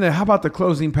then how about the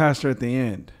closing pastor at the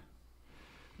end?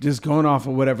 Just going off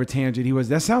of whatever tangent he was.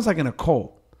 That sounds like an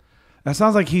occult. That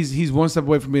sounds like he's one step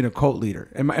away from being a cult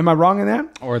leader. Am I wrong in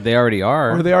that? Or they already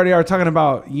are. Or they already are talking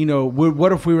about,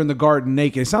 what if we were in the garden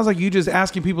naked? It sounds like you just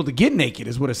asking people to get naked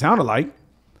is what it sounded like.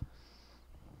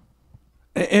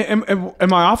 Am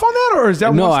I off on that, or is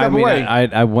that one step away?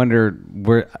 I wonder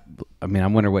where. I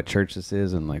wonder what church this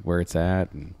is and like where it's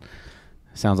at. And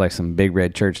it sounds like some big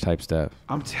red church type stuff.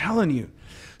 I'm telling you.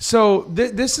 So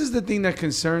this is the thing that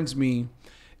concerns me.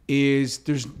 Is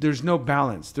there's no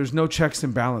balance. There's no checks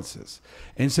and balances.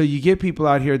 And so you get people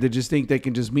out here that just think they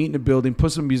can just meet in a building,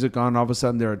 put some music on, and all of a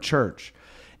sudden they're a church.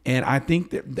 And I think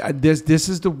that this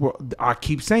is the world. I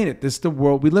keep saying it. This is the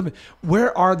world we live in.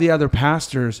 Where are the other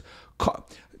pastors? Let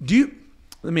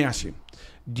me ask you,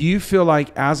 do you feel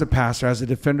like as a pastor, as a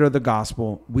defender of the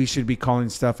gospel, we should be calling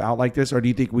stuff out like this? Or do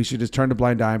you think we should just turn a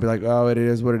blind eye and be like, oh, it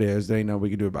is what it is. There ain't nothing we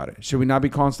can do about it. Should we not be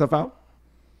calling stuff out?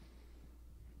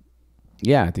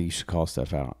 Yeah, I think you should call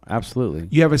stuff out. Absolutely.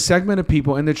 You have a segment of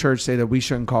people in the church say that we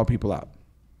shouldn't call people out.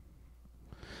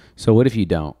 So what if you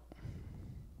don't?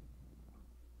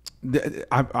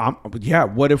 Yeah.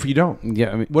 What if you don't?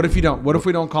 Yeah. What if you don't? What if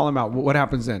we don't call them out? What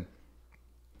happens then?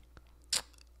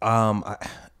 I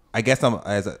guess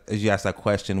as you ask that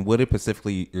question, what are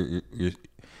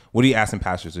you asking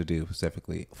pastors to do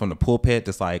specifically from the pulpit?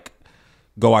 Just like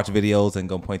go watch videos and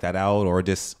go point that out, or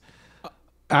just.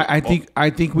 I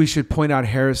think we should point out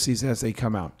heresies as they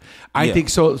come out. I think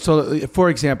so. So, for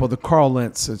example, the Carl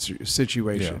Lentz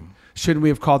situation. Yeah. Shouldn't we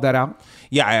have called that out?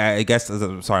 Yeah, I guess.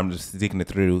 Sorry, I'm just thinking it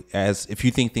through. As if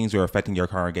you think things are affecting your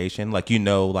congregation, like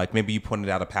like maybe you pointed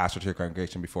out a pastor to your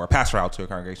congregation before, a pastor out to a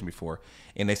congregation before,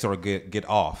 and they sort of get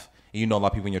off. And a lot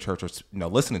of people in your church are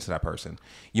listening to that person.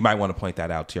 You might want to point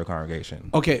that out to your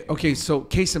congregation. Okay. So,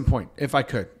 case in point, if I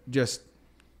could, just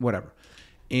whatever.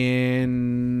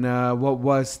 In what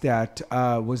was that?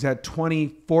 Was that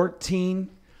 2014?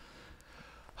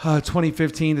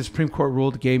 2015, the Supreme Court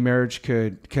ruled gay marriage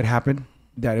could happen,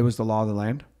 that it was the law of the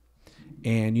land.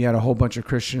 And you had a whole bunch of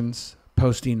Christians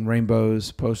posting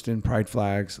rainbows, posting pride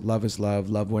flags, love is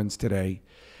love wins today.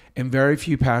 And very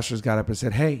few pastors got up and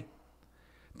said, hey,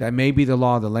 that may be the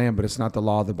law of the land, but it's not the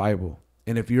law of the Bible.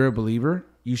 And if you're a believer,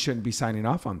 you shouldn't be signing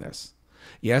off on this.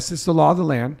 Yes, it's the law of the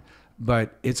land,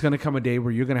 but it's going to come a day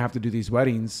where you're going to have to do these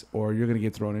weddings or you're going to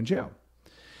get thrown in jail.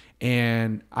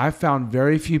 And I found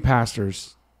very few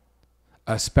pastors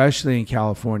especially in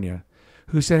California,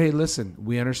 who said, hey, listen,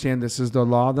 we understand this is the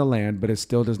law of the land, but it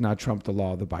still does not trump the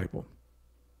law of the Bible.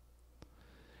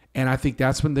 And I think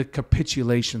that's when the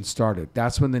capitulation started.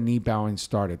 That's when the knee bowing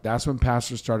started. That's when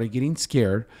pastors started getting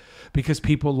scared because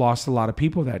people lost a lot of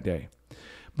people that day.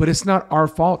 But it's not our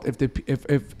fault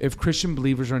if Christian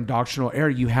believers are in doctrinal error.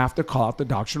 You have to call out the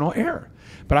doctrinal error.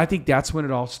 But I think that's when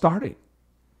it all started.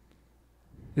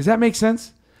 Does that make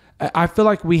sense? I feel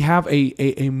like we have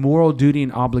a moral duty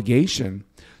and obligation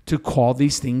to call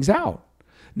these things out.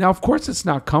 Now, of course, it's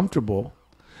not comfortable.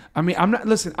 I mean,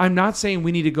 I'm not saying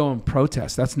we need to go and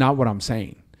protest. That's not what I'm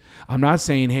saying. I'm not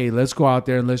saying, hey, let's go out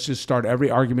there and let's just start every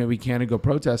argument we can and go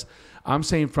protest. I'm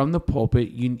saying from the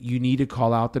pulpit, you need to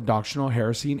call out the doctrinal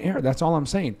heresy and error. That's all I'm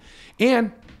saying.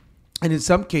 And in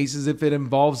some cases, if it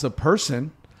involves a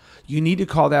person, you need to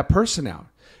call that person out.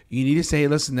 You need to say, hey,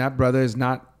 listen, that brother is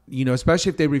not, especially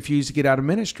if they refuse to get out of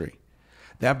ministry.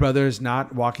 That brother is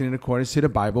not walking in accordance to the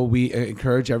Bible. We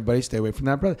encourage everybody to stay away from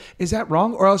that brother. Is that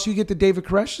wrong? Or else you get the David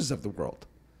Koreshes of the world,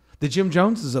 the Jim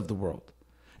Joneses of the world.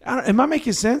 Am I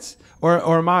making sense? Or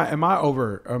am I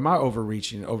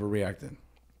overreaching, overreacting?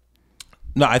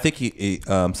 No, I think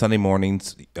Sunday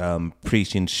mornings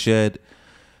preaching should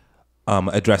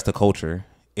address the culture,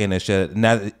 and it should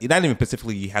not even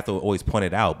specifically you have to always point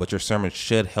it out, but your sermon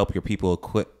should help your people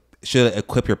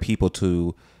equip your people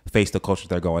to face the culture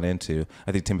they're going into.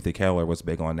 I think Timothy Keller was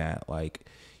big on that. Like,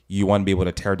 you want to be able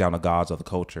to tear down the gods of the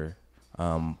culture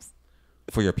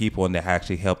for your people, and to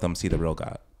actually help them see the real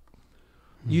God.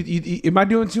 Am I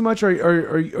doing too much,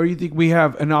 or you think we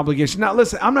have an obligation? Now,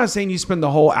 listen, I'm not saying you spend the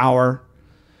whole hour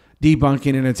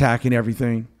debunking and attacking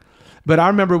everything, but I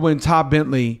remember when Todd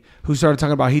Bentley, who started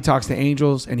talking about he talks to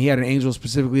angels, and he had an angel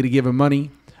specifically to give him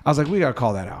money, I was like, we got to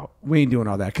call that out. We ain't doing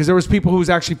all that. Because there was people who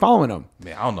was actually following him.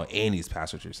 Man, I don't know any of these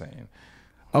pastors you're saying.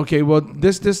 Okay, well,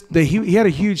 he had a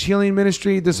huge healing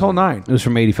ministry, this whole nine. It was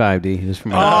from 85, D. It was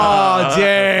from 85. Oh,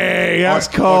 dang. That's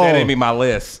cold. That didn't be my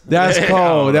list. That's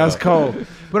cold. That's cold.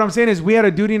 What I'm saying is we had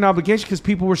a duty and obligation because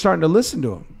people were starting to listen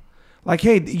to him. Like,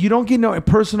 hey, you don't get no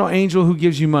personal angel who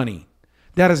gives you money.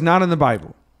 That is not in the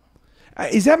Bible.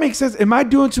 Does that make sense? Am I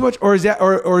doing too much, or is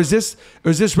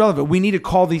this relevant? We need to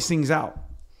call these things out.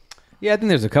 Yeah, I think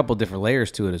there's a couple different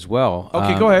layers to it as well.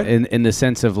 Okay, go ahead. In the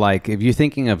sense of, like, if you're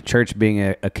thinking of church being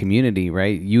a community,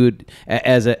 right? You would,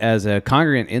 as a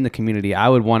congregant in the community, I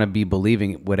would want to be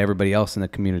believing what everybody else in the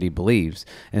community believes.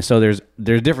 And so there's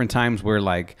different times where,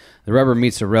 like, the rubber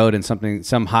meets the road and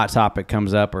some hot topic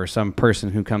comes up, or some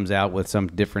person who comes out with some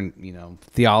different,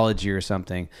 theology or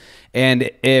something.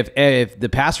 And if the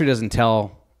pastor doesn't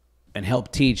tell and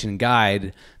help teach and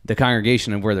guide the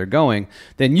congregation of where they're going,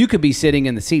 then you could be sitting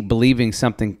in the seat believing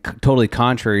something totally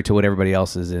contrary to what everybody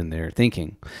else is in there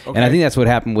thinking. Okay. And I think that's what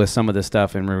happened with some of the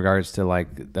stuff in regards to,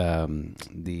 like,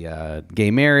 the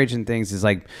gay marriage and things. Is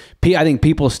like, I think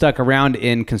people stuck around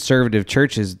in conservative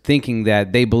churches thinking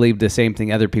that they believed the same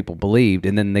thing other people believed,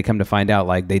 and then they come to find out,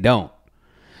 like, they don't.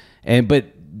 But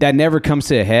that never comes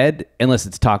to a head unless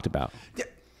it's talked about. Yeah.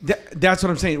 That's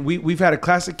what I'm saying. We've had a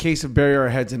classic case of bury our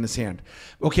heads in the sand.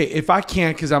 Okay, if I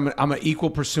can, because I'm an equal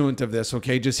pursuant of this,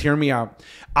 okay, just hear me out.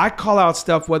 I call out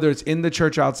stuff, whether it's in the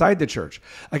church or outside the church.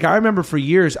 Like, I remember for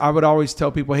years, I would always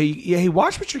tell people, hey,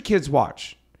 watch what your kids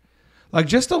watch. Like,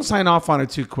 just don't sign off on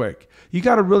it too quick. You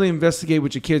got to really investigate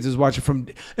what your kids is watching from.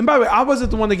 And by the way, I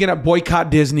wasn't the one that get up boycott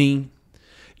Disney.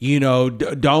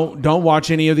 Don't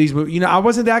watch any of these movies. I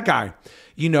wasn't that guy.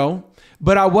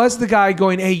 But I was the guy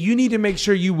going, hey, you need to make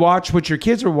sure you watch what your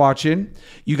kids are watching.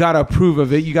 You got to approve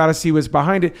of it. You got to see what's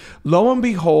behind it. Lo and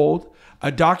behold,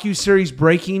 a docuseries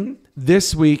breaking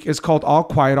this week is called All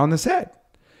Quiet on the Set.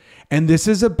 And this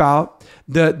is about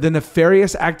the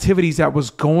nefarious activities that was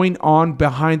going on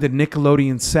behind the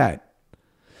Nickelodeon set.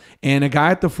 And a guy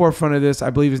at the forefront of this,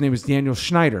 I believe his name is Daniel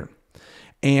Schneider.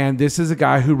 And this is a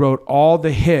guy who wrote all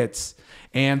the hits.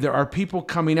 And there are people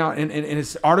coming out, and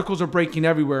his articles are breaking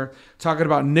everywhere, talking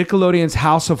about Nickelodeon's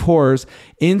House of Horrors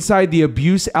inside the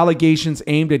abuse allegations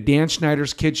aimed at Dan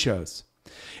Schneider's kid shows.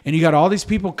 And you got all these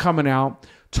people coming out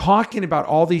talking about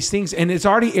all these things, and it's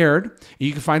already aired.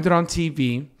 You can find it on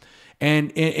TV.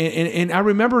 And I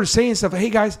remember saying stuff, hey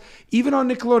guys, even on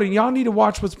Nickelodeon, y'all need to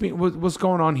watch what's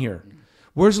going on here.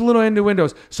 Where's the little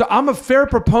innuendos? So I'm a fair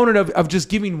proponent of just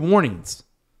giving warnings,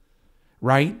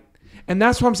 right? And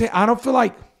that's what I'm saying. I don't feel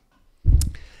like,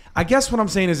 I guess what I'm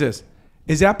saying is this.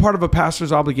 Is that part of a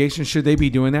pastor's obligation? Should they be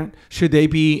doing that? Should they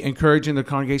be encouraging the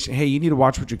congregation? Hey, you need to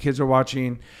watch what your kids are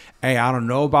watching. Hey, I don't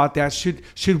know about that. Should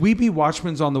we be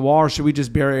watchmen on the wall, or should we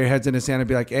just bury our heads in the sand and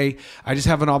be like, hey, I just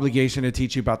have an obligation to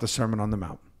teach you about the Sermon on the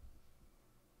Mount?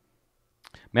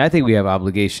 mean, I think we have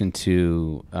obligation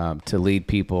to lead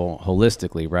people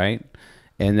holistically, right?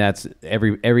 And that's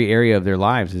every area of their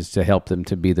lives is to help them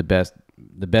to be the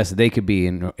best they could be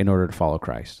in order to follow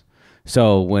Christ.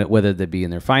 So whether that be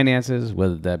in their finances,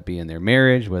 whether that be in their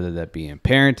marriage, whether that be in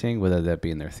parenting, whether that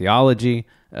be in their theology,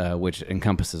 which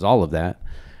encompasses all of that,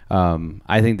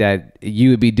 I think that you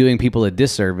would be doing people a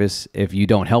disservice if you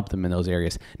don't help them in those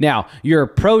areas. Now, your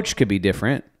approach could be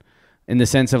different in the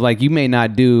sense of like you may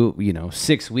not do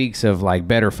 6 weeks of like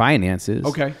better finances.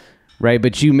 Okay. Right,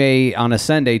 but you may on a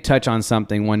Sunday touch on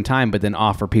something one time, but then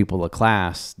offer people a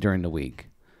class during the week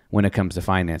when it comes to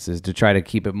finances to try to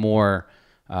keep it more.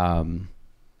 I'm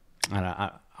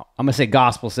gonna say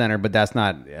gospel center, but that's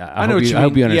not. I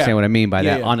hope you understand what I mean by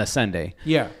that on a Sunday.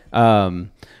 Yeah.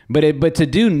 But to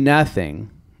do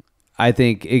nothing, I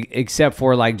think, except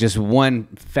for like just one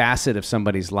facet of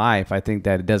somebody's life, I think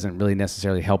that it doesn't really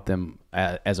necessarily help them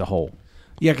as a whole.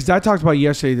 Yeah, because I talked about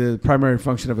yesterday the primary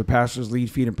function of a pastor is lead,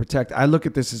 feed, and protect. I look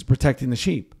at this as protecting the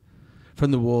sheep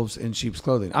from the wolves in sheep's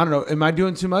clothing. I don't know. Am I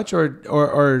doing too much,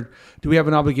 or do we have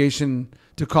an obligation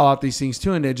to call out these things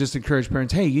too, and to just encourage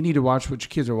parents? Hey, you need to watch what your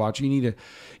kids are watching. You need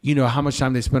to, how much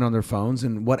time they spend on their phones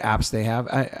and what apps they have.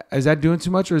 Is that doing too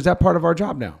much, or is that part of our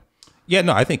job now? Yeah,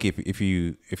 no. I think if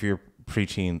you're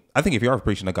preaching, I think if you are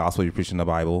preaching the gospel, you're preaching the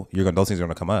Bible, those things are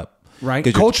going to come up. Right.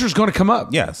 Culture is going to come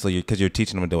up. Yeah. So because you're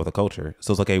teaching them to deal with the culture.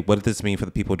 So it's okay. What did this mean for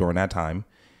the people during that time?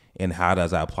 And how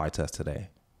does that apply to us today?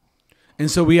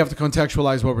 And so we have to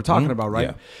contextualize what we're talking about, right?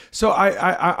 Yeah. So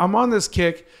I'm on this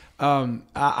kick. The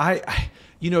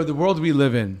world we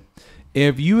live in,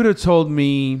 if you would have told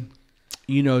me,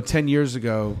 10 years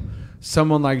ago,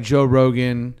 someone like Joe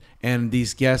Rogan and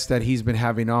these guests that he's been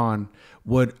having on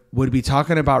would be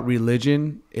talking about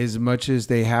religion as much as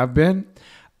they have been,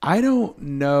 I don't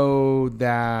know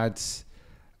that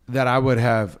I would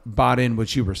have bought in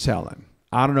what you were selling.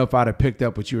 I don't know if I'd have picked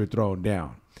up what you were throwing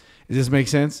down. Does this make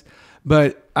sense?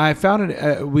 But I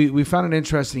found we found an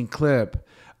interesting clip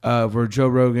where Joe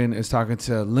Rogan is talking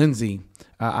to Lindsay.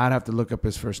 I'd have to look up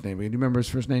his first name. Do you remember his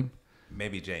first name?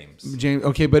 Maybe James. James.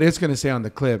 Okay, but it's going to say on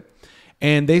the clip.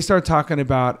 And they start talking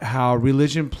about how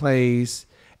religion plays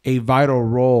a vital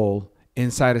role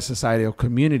inside a societal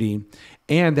community,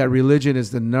 and that religion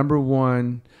is the number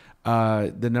one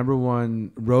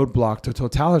roadblock to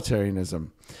totalitarianism,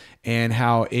 and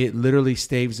how it literally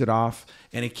staves it off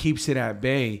and it keeps it at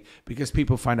bay because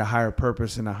people find a higher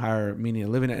purpose and a higher meaning of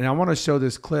living. And I want to show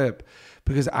this clip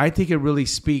because I think it really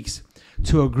speaks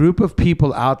to a group of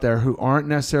people out there who aren't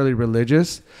necessarily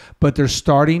religious, but they're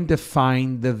starting to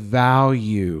find the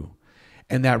value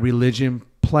and that religion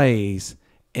plays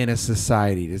in a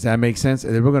society. Does that make sense?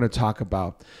 And then we're going to talk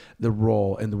about the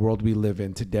role in the world we live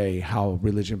in today, how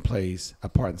religion plays a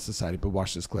part in society. But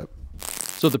watch this clip.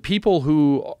 So the people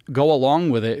who go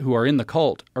along with it, who are in the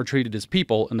cult, are treated as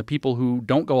people, and the people who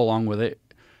don't go along with it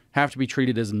have to be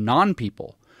treated as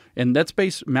non-people. And that's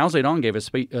Mao Zedong gave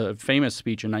a famous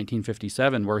speech in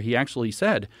 1957 where he actually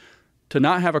said, to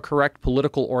not have a correct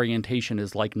political orientation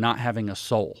is like not having a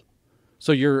soul.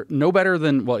 So you're no better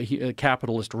than a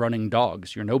capitalist running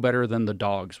dogs. You're no better than the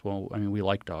dogs. Well, I mean, we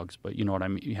like dogs, but you know what I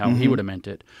mean, how he would have meant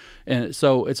it. And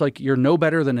so it's like you're no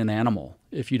better than an animal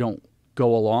if you don't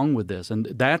go along with this. And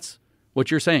that's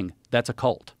what you're saying. That's a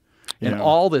cult. And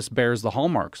all this bears the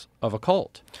hallmarks of a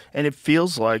cult. And it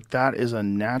feels like that is a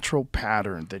natural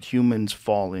pattern that humans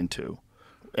fall into.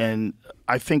 And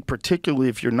I think particularly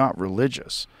if you're not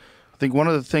religious. I think one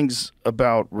of the things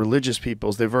about religious people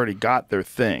is they've already got their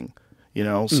thing.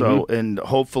 So and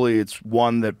hopefully it's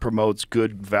one that promotes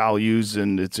good values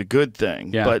and it's a good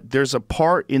thing. Yeah. But there's a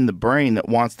part in the brain that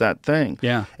wants that thing.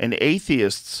 Yeah. And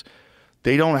atheists,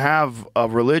 they don't have a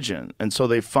religion, and so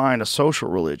they find a social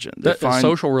religion. A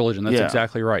social religion, that's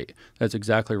exactly right. That's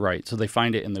exactly right. So they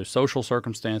find it in their social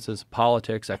circumstances,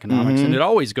 politics, economics, and it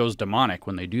always goes demonic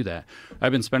when they do that.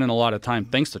 I've been spending a lot of time,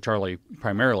 thanks to Charlie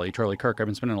Kirk, I've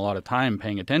been spending a lot of time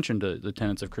paying attention to the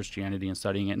tenets of Christianity and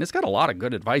studying it, and it's got a lot of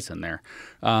good advice in there.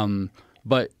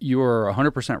 But you're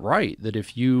 100% right that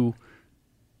if you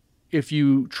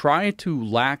try to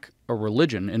lack a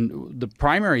religion, and the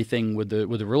primary thing with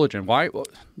the religion,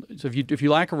 so if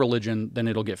you lack a religion, then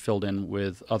it'll get filled in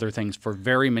with other things for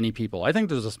very many people. I think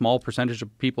there's a small percentage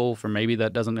of people for maybe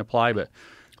that doesn't apply, but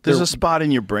there's a spot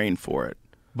in your brain for it.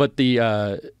 But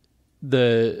the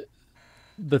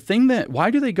thing that, why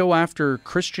do they go after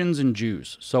Christians and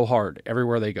Jews so hard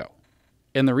everywhere they go?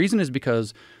 And the reason is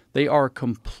because they are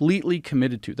completely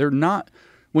committed to. They're not.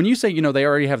 When you say they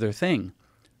already have their thing.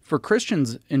 For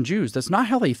Christians and Jews, that's not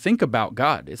how they think about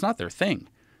God. It's not their thing.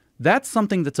 That's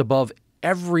something that's above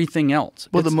everything else.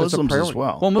 Well, the Muslims as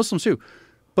well. Well, Muslims too.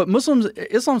 But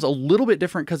Islam's a little bit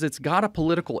different because it's got a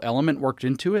political element worked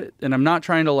into it. And I'm not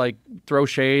trying to like throw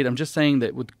shade. I'm just saying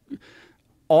that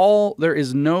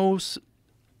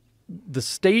the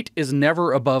state is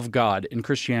never above God in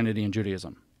Christianity and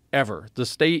Judaism. Ever. The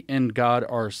state and God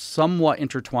are somewhat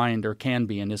intertwined, or can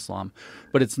be in Islam,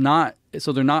 but it's not,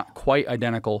 so they're not quite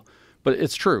identical, but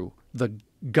it's true. The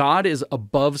God is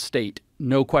above state,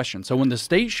 no question. So when the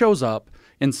state shows up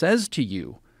and says to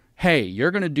you, hey,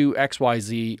 you're going to do X, Y,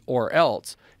 Z or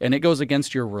else, and it goes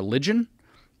against your religion,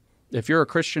 if you're a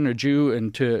Christian, a Jew,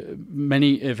 and to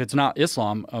many, if it's not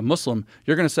Islam, a Muslim,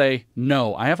 you're going to say,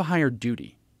 no, I have a higher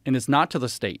duty, and it's not to the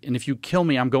state. And if you kill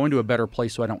me, I'm going to a better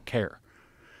place, so I don't care.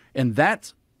 And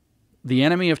that's the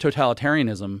enemy of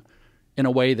totalitarianism in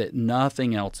a way that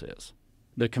nothing else is.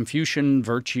 The Confucian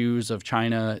virtues of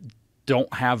China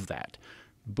don't have that.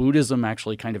 Buddhism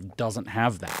actually kind of doesn't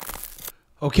have that.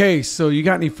 Okay, so you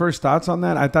got any first thoughts on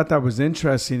that? I thought that was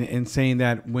interesting in saying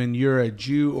that when you're a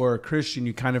Jew or a Christian,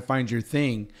 you kind of find your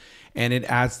thing and it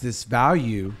adds this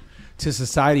value to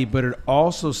society, but it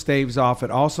also staves off,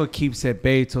 it also keeps at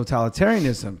bay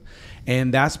totalitarianism.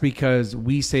 And that's because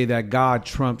we say that God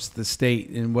trumps the state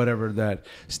in whatever that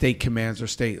state commands or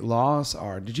state laws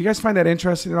are. Did you guys find that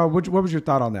interesting at all? What was your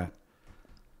thought on that?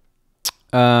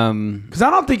 Because I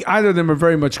don't think either of them are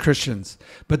very much Christians,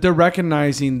 but they're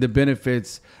recognizing the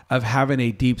benefits of having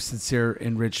a deep, sincere,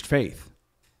 enriched faith.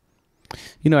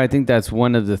 You know, I think that's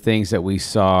one of the things that we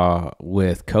saw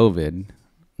with COVID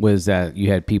was that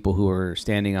you had people who were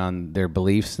standing on their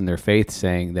beliefs and their faith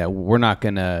saying that we're not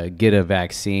going to get a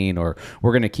vaccine, or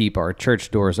we're going to keep our church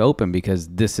doors open because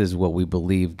this is what we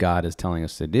believe God is telling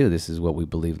us to do. This is what we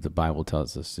believe the Bible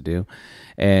tells us to do.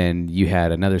 And you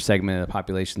had another segment of the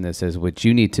population that says what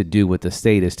you need to do what the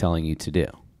state is telling you to do.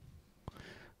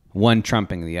 One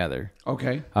trumping the other.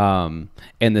 Okay. And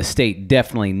the state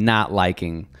definitely not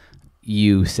liking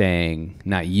you saying,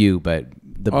 not you, but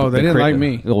they didn't like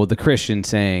me. Well, the Christian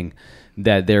saying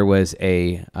that there was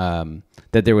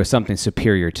something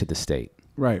superior to the state.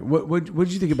 Right. What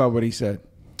did you think about what he said?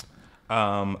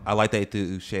 I like that he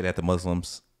threw shade at the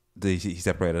Muslims. He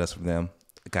separated us from them.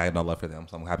 I had no love for them,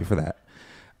 so I'm happy for that.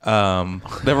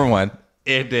 Number one.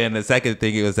 And then the second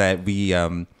thing was that we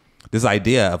this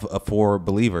idea of for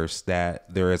believers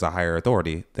that there is a higher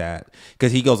authority, that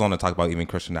because he goes on to talk about even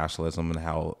Christian nationalism and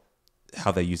how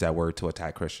they use that word to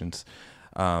attack Christians.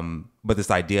 But this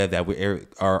idea that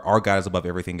our God is above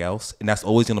everything else, and that's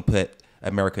always going to put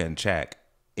America in check.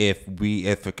 If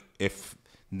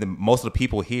most of the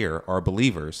people here are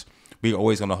believers, we're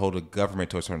always going to hold the government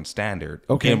to a certain standard.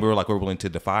 Okay, and we're willing to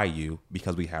defy you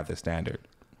because we have this standard.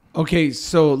 Okay,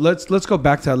 so let's go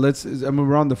back to that.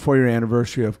 We're on the 4-year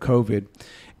anniversary of COVID,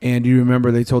 and you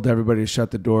remember they told everybody to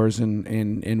shut the doors,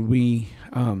 and we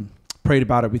prayed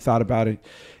about it, we thought about it.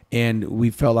 And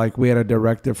we felt like we had a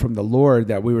directive from the Lord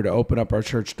that we were to open up our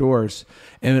church doors.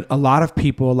 And a lot of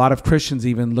people, a lot of Christians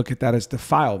even look at that as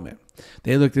defilement.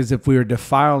 They looked as if we were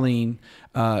defiling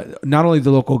not only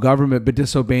the local government, but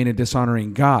disobeying and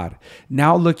dishonoring God.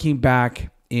 Now looking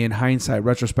back in hindsight,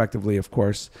 retrospectively, of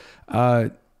course, do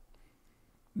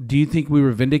you think we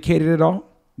were vindicated at all?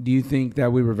 Do you think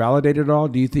that we were validated at all?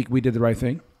 Do you think we did the right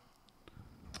thing?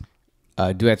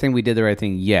 Do I think we did the right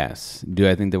thing? Yes. Do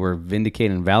I think that we're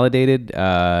vindicated and validated?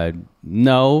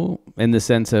 No, in the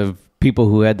sense of people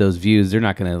who had those views, they're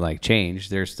not going to change.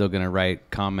 They're still going to write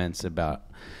comments about,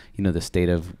 the state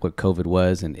of what COVID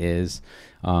was and is.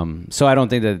 So I don't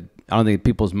think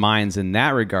people's minds in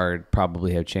that regard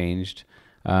probably have changed.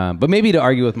 But maybe to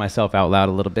argue with myself out loud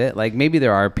a little bit, maybe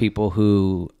there are people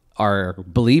who are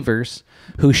believers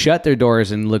who shut their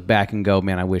doors and look back and go,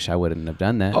 man, I wish I wouldn't have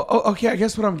done that. Oh, okay, I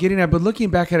guess what I'm getting at, but looking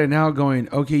back at it now going,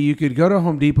 okay, you could go to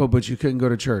Home Depot, but you couldn't go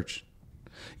to church.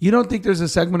 You don't think there's a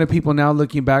segment of people now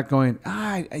looking back going,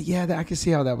 yeah, I can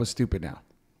see how that was stupid now.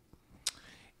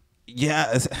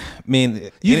 Yeah,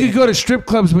 you could go to strip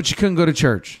clubs, but you couldn't go to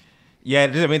church. Yeah,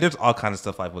 there's all kinds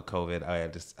of stuff with COVID.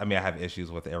 I have issues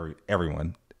with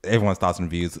everyone's thoughts and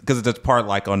views, because it's just part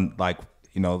on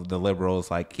the liberals,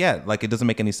 it doesn't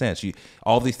make any sense.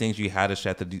 All these things you had to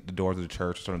shut the doors of the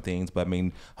church, certain things. But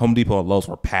Home Depot and Lowe's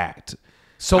were packed,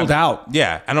 sold out.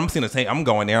 Yeah, and I'm seeing the same. I'm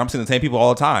going there. I'm seeing the same people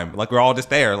all the time. We're all just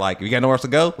there. You got nowhere else to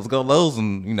go? Let's go to Lowe's,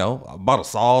 and I bought a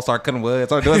saw, start cutting wood,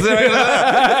 start doing something.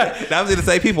 I'm seeing the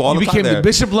same people all the time. You became the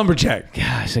Bishop Lumberjack.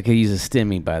 Gosh, I could use a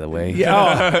stimmy, by the way.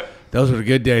 Yeah. Those were the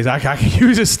good days. I could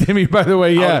use a stimmy, by the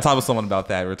way. Yeah. I was talking to someone about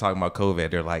that. We were talking about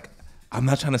COVID. They're like, I'm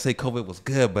not trying to say COVID was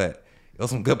good, but there was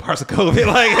some good parts of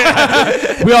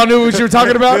COVID. We all knew what you were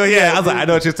talking about. Yeah, I was like, I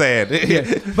know what you're saying.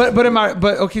 Yeah. But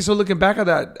okay, so looking back at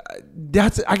that,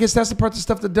 I guess that's the part of the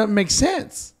stuff that doesn't make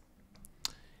sense.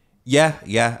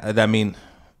 Yeah. And I mean,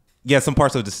 yeah, some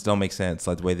parts of it just don't make sense,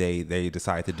 like the way they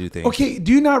decide to do things. Okay,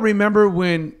 do you not remember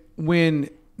when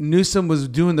Newsom was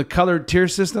doing the colored tier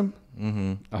system?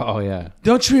 Mm-hmm. Oh yeah.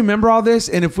 Don't you remember all this?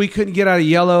 And if we couldn't get out of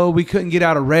yellow, we couldn't get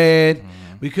out of red,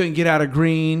 we couldn't get out of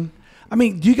green. I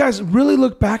mean, do you guys really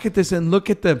look back at this and look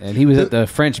at the? And he was at the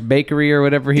French bakery or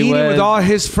whatever he was, eating with all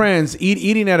his friends,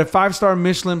 eating at a 5-star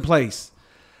Michelin place.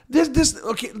 This is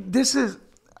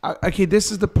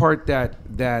the part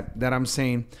that I'm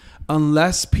saying.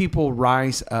 Unless people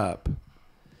rise up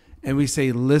and we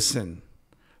say, listen,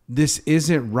 this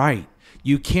isn't right.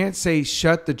 You can't say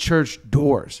shut the church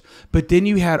doors. But then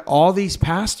you had all these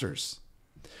pastors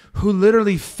who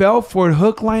literally fell for it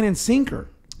hook, line, and sinker.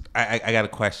 I got a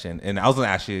question, and I was going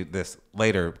to ask you this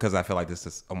later because I feel like this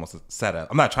is almost a setup.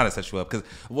 I'm not trying to set you up because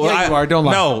you are. Don't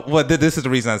lie. No, well, this is the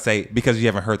reason I say, because you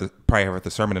haven't probably heard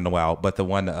the sermon in a while, but the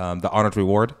one, the Honored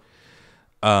Reward.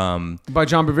 By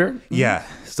John Bevere? Yeah.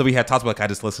 So we had talked about, I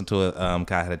just listened to it.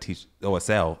 Guy had to teach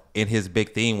OSL, and his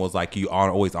big thing was like, you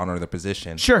always honor the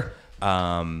position. Sure.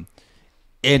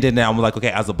 And then now I'm like, okay,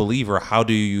 as a believer, how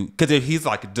do you, because he's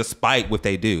like, despite what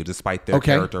they do, despite their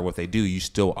character, what they do, you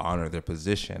still honor their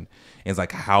position. And it's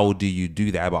like, how do you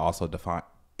do that, but also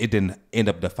it didn't end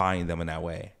up defying them in that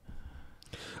way.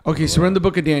 Okay, so we're in the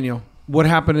book of Daniel. What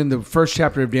happened in the first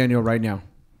chapter of Daniel right now?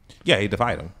 Yeah, he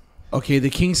defied him. Okay, the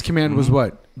king's command was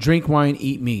what? Drink wine,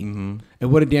 eat meat. And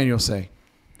what did Daniel say?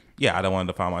 Yeah, I don't want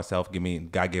to defile myself.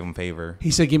 God gave him favor.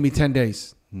 He said, give me 10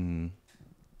 days.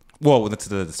 Well, that's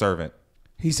the servant.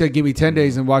 He said, give me 10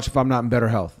 days and watch if I'm not in better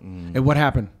health. And what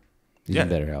happened? He's in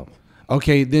better health.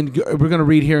 Okay, then we're going to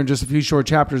read here in just a few short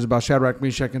chapters about Shadrach,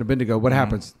 Meshach, and Abednego. What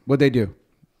happens? What'd they do?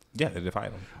 Yeah, they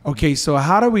defied him. Okay, so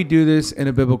how do we do this in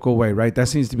a biblical way, right? That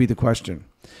seems to be the question.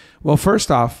 Well,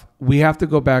 first off, we have to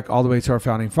go back all the way to our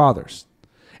founding fathers.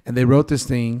 And they wrote this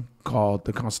thing called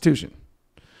the Constitution,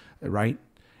 right?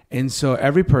 And so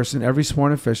every person, every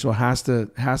sworn official has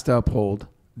to uphold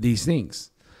these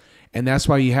things. And that's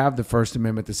why you have the First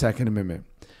Amendment, the Second Amendment.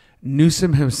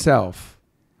 Newsom himself,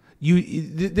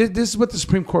 this is what the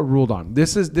Supreme Court ruled on.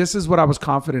 This is what I was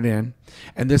confident in,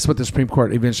 and this is what the Supreme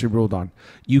Court eventually ruled on.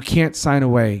 You can't sign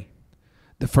away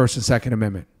the First and Second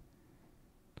Amendment.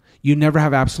 You never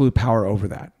have absolute power over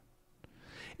that.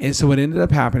 And so what ended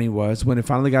up happening was when it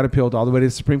finally got appealed all the way to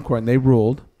the Supreme Court and they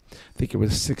ruled, I think it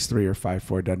was 6-3 or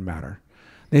 5-4, it doesn't matter.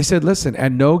 They said, listen,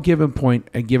 at no given point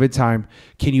and given time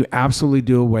can you absolutely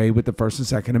do away with the First and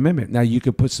Second Amendment. Now you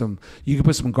could put some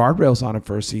guardrails on it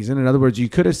for a season. In other words, you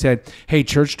could have said, hey,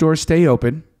 church doors stay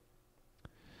open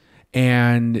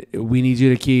and we need you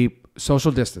to keep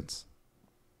social distance,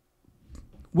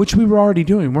 which we were already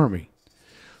doing, weren't we?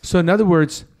 So in other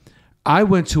words, I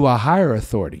went to a higher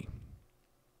authority.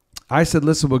 I said,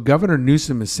 listen, what Governor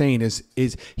Newsom is saying is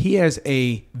he has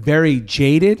a very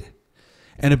jaded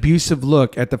and abusive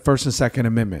look at the First and Second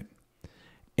Amendment.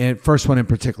 And first one in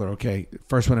particular, okay?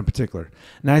 First one in particular.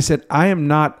 And I said, I am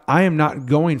not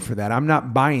going for that. I'm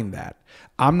not buying that.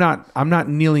 I'm not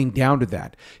kneeling down to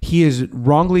that. He is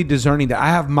wrongly discerning that I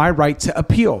have my right to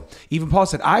appeal. Even Paul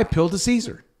said, I appeal to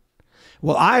Caesar.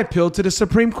 Well, I appealed to the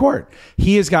Supreme Court.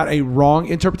 He has got a wrong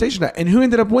interpretation of that. And who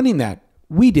ended up winning that?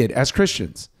 We did as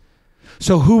Christians.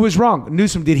 So who was wrong?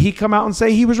 Newsom, did he come out and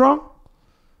say he was wrong?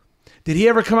 Did he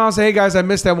ever come out and say, hey guys, I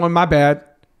missed that one, my bad?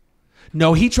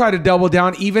 No, he tried to double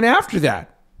down even after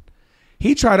that.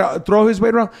 He tried to throw his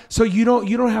weight around. So you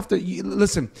don't have to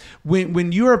listen,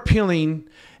 when you're appealing,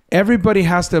 everybody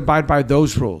has to abide by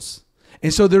those rules.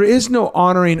 And so there is no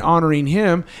honoring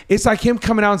him. It's like him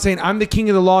coming out and saying, I'm the king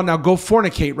of the law, now go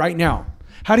fornicate right now.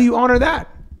 How do you honor that?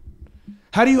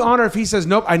 How do you honor if he says,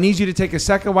 nope, I need you to take a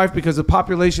second wife because the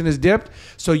population is dipped,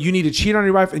 so you need to cheat on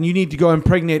your wife and you need to go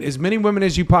impregnate as many women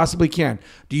as you possibly can?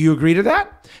 Do you agree to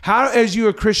that? How, as you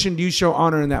a Christian, do you show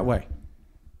honor in that way?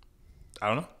 I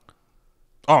don't know.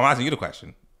 Oh, I'm asking you the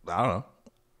question. I don't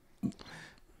know.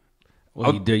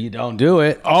 Well, you don't do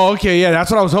it. Oh, okay, yeah,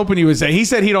 that's what I was hoping you would say. He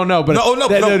said he don't know, but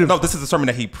no. This is the sermon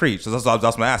that he preached. That's what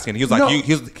I'm asking. He was like,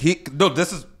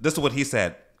 this is what he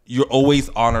said. You always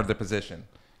honor the position.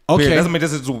 Okay, doesn't mean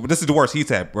this is the words he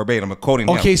said verbatim. I'm quoting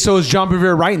him. Okay, so is John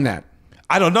Bevere right in that?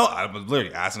 I don't know. I was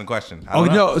literally asking a question. No,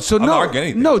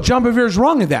 John Bevere is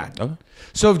wrong in that. Okay.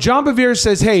 So if John Bevere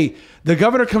says, hey, the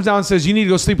governor comes down and says you need to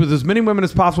go sleep with as many women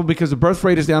as possible because the birth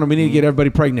rate is down and we need to get everybody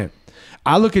pregnant.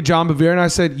 I look at John Bevere and I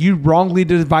said, you wrongly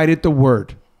divided the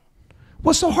word.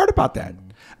 What's so hard about that?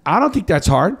 I don't think that's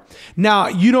hard. Now,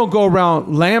 you don't go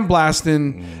around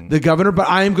lambasting the governor, but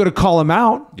I am going to call him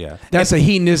out. Yeah. That's a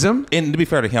hedonism. And to be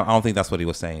fair to him, I don't think that's what he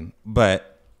was saying.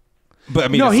 But I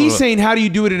mean, no, he's saying, how do you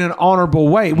do it in an honorable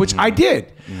way, which I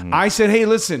did. I said, hey,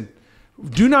 listen,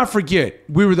 do not forget,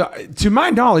 we were to my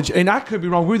knowledge, and I could be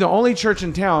wrong, we were the only church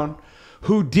in town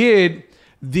who did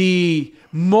the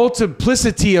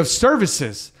multiplicity of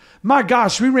services. My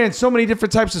gosh, we ran so many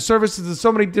different types of services in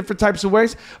so many different types of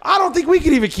ways. I don't think we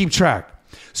could even keep track.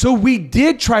 So we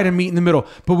did try to meet in the middle.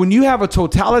 But when you have a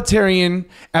totalitarian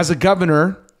as a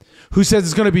governor who says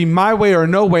it's going to be my way or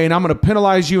no way, and I'm going to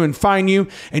penalize you and fine you,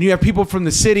 and you have people from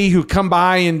the city who come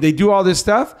by and they do all this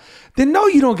stuff, then no,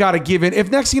 you don't got to give in.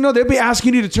 If next thing you know, they'll be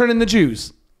asking you to turn in the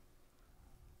Jews.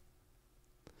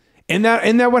 Isn't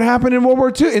that what happened in World War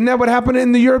II? Isn't that what happened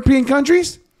in the European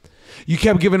countries? You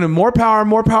kept giving them more power,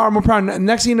 more power, more power.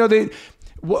 Next thing you know,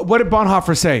 what did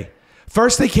Bonhoeffer say?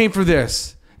 First they came for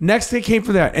this. Next they came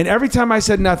for that. And every time I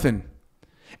said nothing.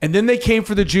 And then they came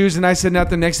for the Jews and I said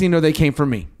nothing. Next thing you know, they came for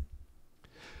me.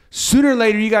 Sooner or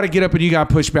later, you got to get up and you got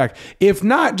to push back. If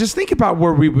not, just think about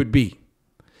where we would be.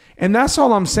 And that's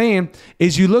all I'm saying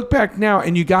is you look back now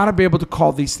and you got to be able to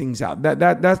call these things out.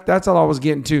 That's all I was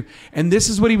getting to. And this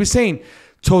is what he was saying.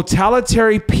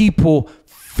 Totalitarian people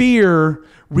fear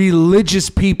religious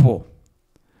people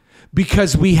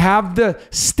because we have the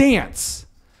stance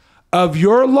of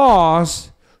your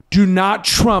laws do not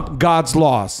trump God's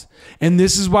laws. And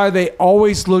this is why they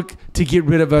always look to get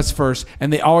rid of us first.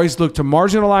 And they always look to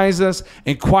marginalize us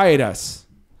and quiet us.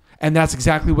 And that's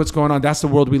exactly what's going on. That's the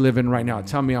world we live in right now.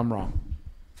 Tell me I'm wrong.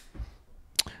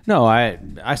 No,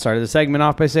 I started the segment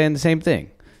off by saying the same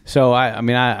thing. So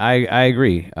I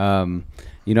agree.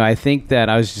 I think that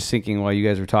I was just thinking while you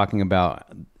guys were talking about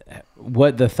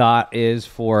what the thought is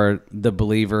for the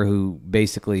believer who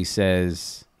basically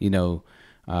says,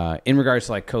 in regards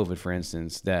to like COVID, for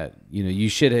instance, that, you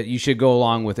should go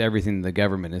along with everything the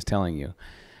government is telling you.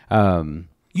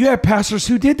 You have pastors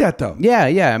who did that though.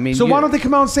 Yeah. I mean, so why don't they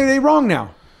come out and say they're wrong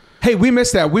now? Hey, we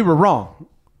missed that. We were wrong.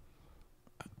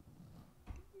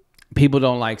 People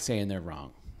don't like saying they're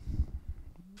wrong.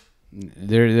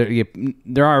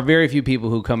 There are very few people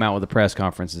who come out with a press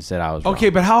conference and said I was wrong. Okay,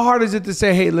 but how hard is it to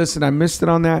say, hey, listen, I missed it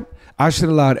on that. I should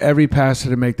have allowed every pastor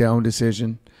to make their own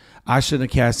decision. I shouldn't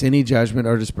have cast any judgment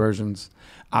or dispersions.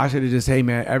 I should have just, hey,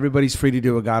 man, everybody's free to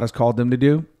do what God has called them to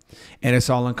do. And it's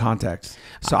all in context.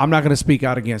 So I'm not going to speak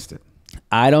out against it.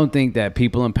 I don't think that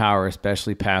people in power,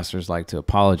 especially pastors, like to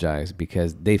apologize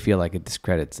because they feel like it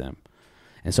discredits them.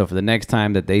 And so for the next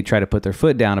time that they try to put their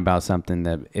foot down about something,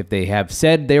 that if they have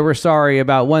said they were sorry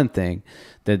about one thing,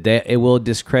 that it will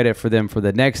discredit for them for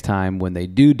the next time when they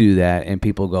do that and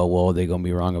people go, well, they're going to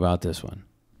be wrong about this one.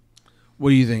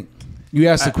 What do you think? You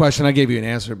asked the question, I gave you an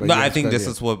answer. But no, I think this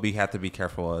is what we have to be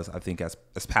careful as. I think as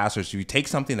pastors, you take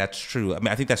something that's true. I mean,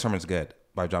 I think that sermon's good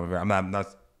by John Rivera. I'm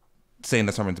not saying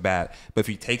the sermon's bad, but if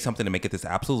you take something to make it this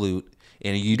absolute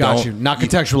and you not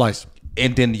contextualize.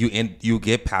 And then you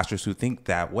get pastors who think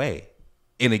that way.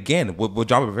 And again, what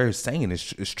John Rivera is saying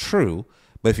is true.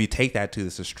 But if you take that to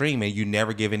this extreme and you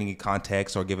never give any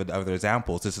context or give it other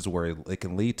examples, this is where it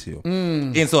can lead to.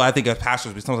 And so I think as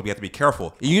pastors, sometimes we have to be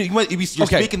careful. You're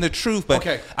speaking the truth, but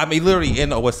I mean, literally in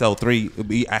OSL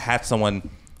 3, I had someone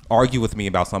argue with me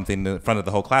about something in front of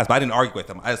the whole class, but I didn't argue with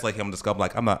him. I just let him just go,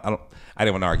 like, I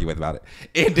didn't want to argue with about it.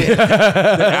 And then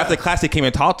after class, he came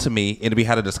and talked to me, and we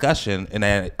had a discussion, and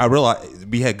then I realized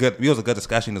it was a good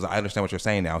discussion. He was like, I understand what you're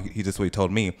saying now. He just what he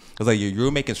told me. It was like, you're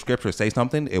making scripture say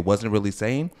something it wasn't really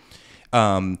saying.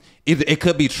 It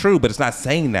could be true, but it's not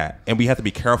saying that, and we have to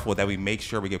be careful that we make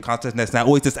sure we give context. And that's not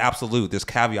always just absolute. There's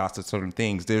caveats to certain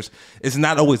things. It's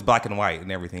not always black and white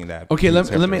and everything that. Okay,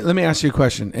 let me ask you a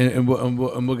question, and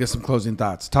we'll get some closing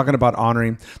thoughts. Talking about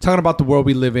honoring, talking about the world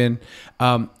we live in.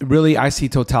 Really, I see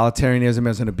totalitarianism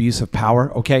as an abuse of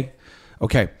power. Okay.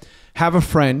 Have a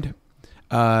friend.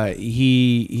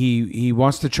 He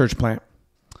wants to church plant,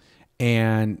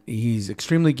 and he's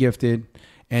extremely gifted.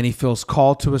 And he feels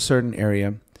called to a certain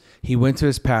area. He went to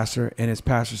his pastor, and his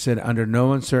pastor said, under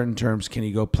no uncertain terms can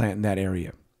he go plant in that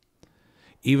area.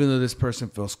 Even though this person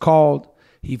feels called,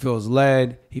 he feels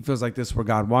led, he feels like this is where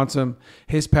God wants him.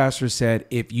 His pastor said,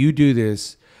 if you do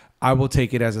this, I will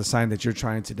take it as a sign that you're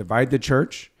trying to divide the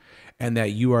church and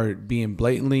that you are being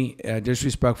blatantly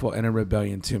disrespectful and a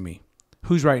rebellion to me.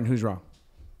 Who's right and who's wrong?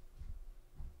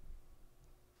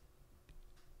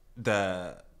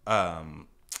 The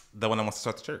one that wants to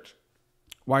start the church.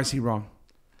 Why is he wrong?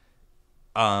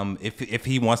 If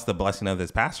he wants the blessing of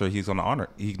his pastor, he's going to honor.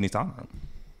 He needs to honor him.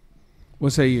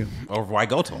 What say you? Or why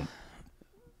go to him?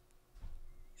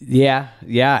 Yeah.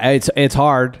 It's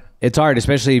hard. It's hard,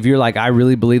 especially if you're like, I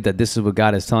really believe that this is what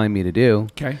God is telling me to do.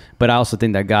 Okay. But I also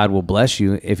think that God will bless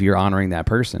you if you're honoring that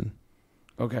person.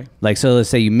 Okay. Like, so let's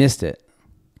say you missed it.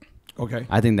 Okay.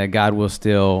 I think that God will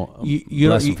still you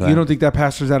bless you for that. You don't think that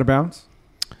pastor's out of bounds?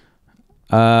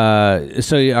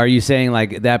 So are you saying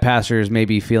like that pastor is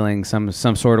maybe feeling some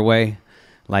sort of way?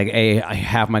 Like,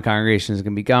 half my congregation is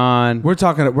going to be gone. We're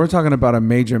talking about a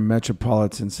major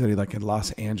metropolitan city like in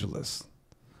Los Angeles.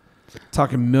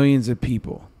 Talking millions of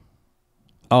people.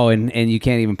 Oh, and you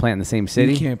can't even plant in the same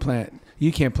city? You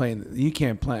can't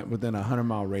plant within a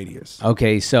 100-mile radius.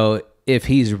 Okay, so if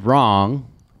he's wrong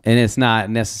and it's not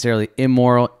necessarily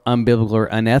immoral, unbiblical, or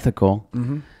unethical,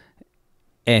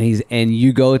 and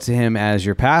you go to him as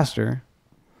your pastor,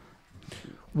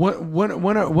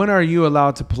 when are you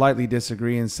allowed to politely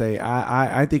disagree and say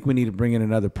I think we need to bring in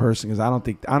another person because I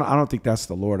don't think that's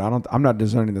the Lord. I'm not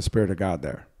discerning the Spirit of God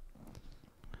there.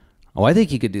 Oh, I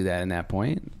think you could do that in that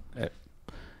point.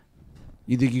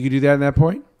 You think you could do that in that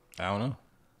point? I don't know.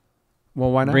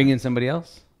 Well, why not? Bring in somebody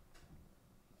else?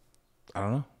 I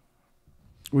don't know.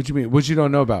 What you mean? What you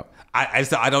don't know about? I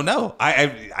don't know. I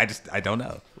don't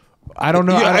know. I don't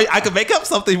know. I could make up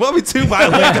something. You want me to? By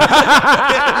the way.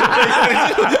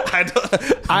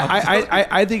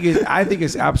 I think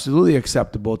it's absolutely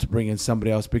acceptable to bring in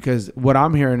somebody else because what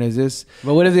I'm hearing is this.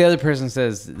 But what if the other person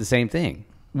says the same thing?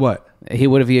 What?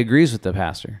 What if he agrees with the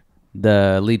pastor,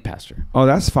 the lead pastor? Oh,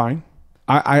 that's fine.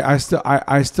 I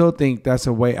still think that's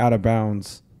a way out of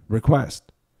bounds request.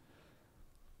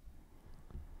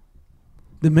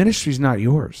 The ministry's not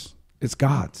yours. It's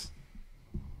God's.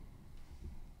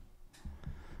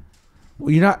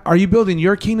 Well, are you building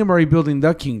your kingdom or are you building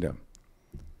the kingdom?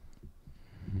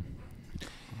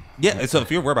 Yeah, so if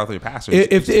you're worried about your pastor,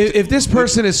 if this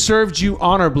person has served you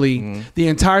honorably the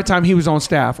entire time he was on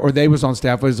staff or they was on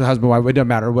staff, was a husband, wife, it doesn't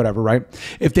matter, whatever, right?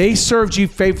 If they served you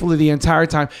faithfully the entire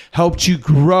time, helped you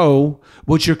grow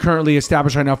what you're currently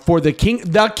established right now for the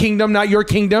kingdom, not your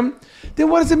kingdom, then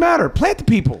what does it matter? Plant the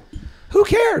people. Who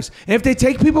cares? And if they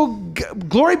take people,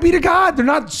 glory be to God. They're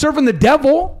not serving the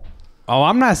devil. Oh,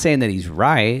 I'm not saying that he's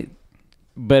right.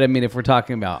 But I mean, if we're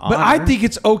talking about honor. But I think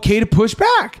it's okay to push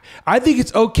back. I think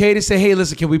it's okay to say, hey,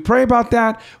 listen, can we pray about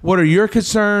that? What are your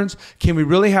concerns? Can we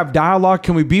really have dialogue?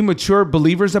 Can we be mature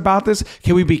believers about this?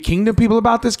 Can we be kingdom people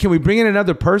about this? Can we bring in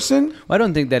another person? Well, I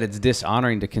don't think that it's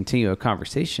dishonoring to continue a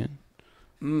conversation.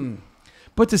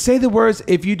 But to say the words,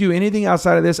 if you do anything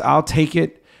outside of this, I'll take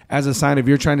it as a sign of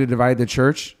you're trying to divide the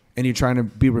church and you're trying to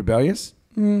be rebellious.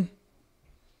 Yeah,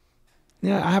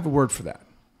 I have a word for that.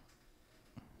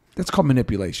 That's called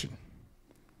manipulation.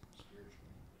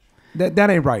 That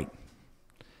ain't right.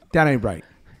 That ain't right.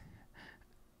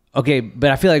 Okay,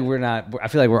 but I feel like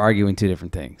we're arguing two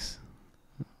different things.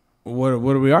 What are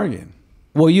we arguing?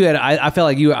 Well, I felt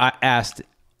like you asked,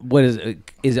 what is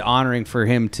it honoring for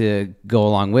him to go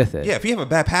along with it? Yeah, if you have a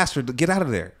bad pastor, get out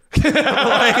of there.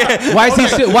 Why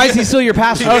is he still your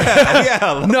pastor?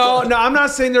 Yeah. No, I'm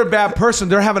not saying they're a bad person.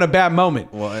 They're having a bad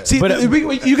moment. What? See,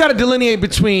 you got to delineate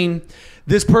between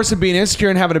this person being insecure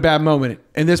and having a bad moment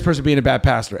and this person being a bad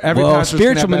pastor.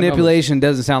 Spiritual manipulation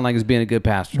doesn't sound like it's being a good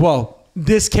pastor. Well, in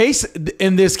this case,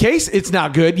 it's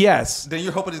not good. Yes. Then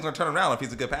you're hoping he's going to turn around if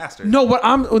he's a good pastor. No, what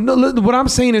I'm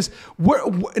saying is,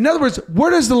 in other words,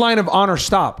 where does the line of honor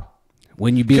stop?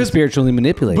 When you be spiritually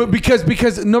manipulated. But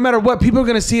because no matter what, people are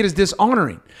going to see it as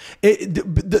dishonoring.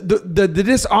 The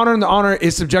dishonor and the honor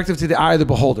is subjective to the eye of the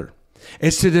beholder.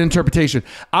 It's to the interpretation.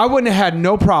 I wouldn't have had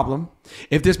no problem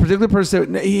if this particular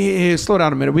person said, hey, slow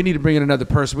down a minute. We need to bring in another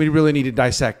person. We really need to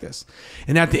dissect this.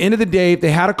 And at the end of the day, if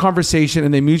they had a conversation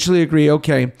and they mutually agree,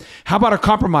 okay, how about a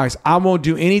compromise? I won't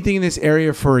do anything in this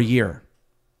area for a year.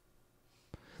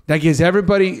 That gives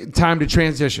everybody time to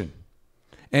transition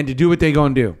and to do what they're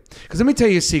going to do. Because let me tell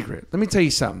you a secret. Let me tell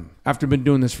you something. After been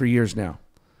doing this for years now.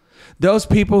 Those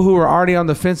people who are already on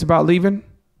the fence about leaving,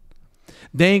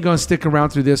 they ain't going to stick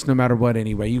around through this no matter what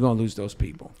anyway. You're going to lose those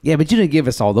people. Yeah, but you didn't give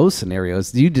us all those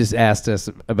scenarios. You just asked us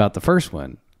about the first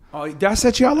one. Oh, did I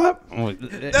set y'all up?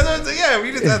 Yeah,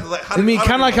 we just had like. I mean,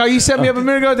 kind of like how you set me up a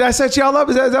minute ago. Did I set y'all up?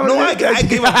 Is that no, what I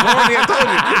gave up warning. I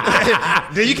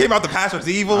told you. Then you came out the pastor's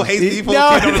evil, hates evil. No,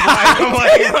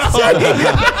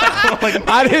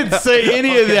 I didn't say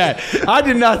any of that. I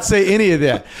did not say any of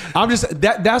that.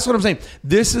 That's what I'm saying.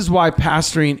 This is why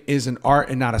pastoring is an art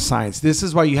and not a science. This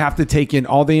is why you have to take in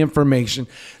all the information.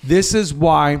 This is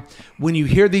why when you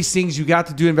hear these things, you got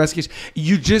to do investigation.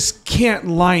 You just can't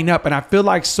line up. And I feel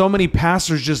like so many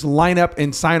pastors just line up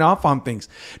and sign off on things.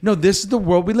 No, this is the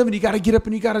world we live in. You got to get up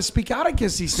and you got to speak out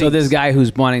against these things. So this guy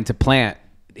who's wanting to plant,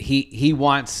 he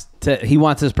wants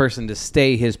this person to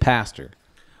stay his pastor.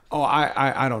 Oh,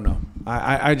 I don't know.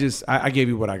 I gave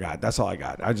you what I got. That's all I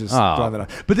got. I just throwing that out.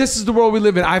 But this is the world we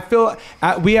live in. I feel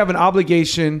we have an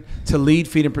obligation to lead,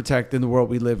 feed, and protect in the world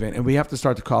we live in, and we have to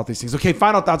start to call out these things. Okay,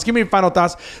 final thoughts. Give me your final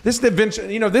thoughts. This is the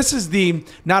adventure. This is the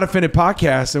Not Offended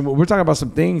podcast, and we're talking about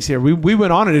some things here. We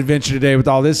went on an adventure today with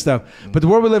all this stuff. But the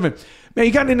world we live in. Man,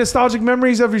 you got any nostalgic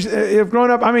memories of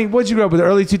growing up? I mean, what'd you grow up with? The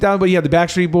early 2000s, but you had the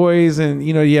Backstreet Boys and,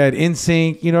 you had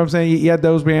NSYNC. You know what I'm saying? You had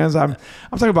those bands. I'm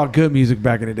talking about good music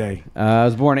back in the day. I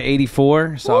was born in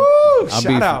 84, so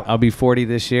I'll be 40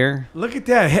 this year. Look at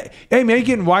that. Hey, man, you're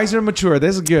getting wiser and mature.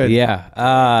 This is good. Yeah.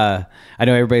 I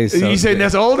know everybody's You saying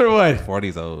that's old or what?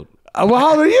 40's old. Well, how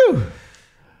old are you?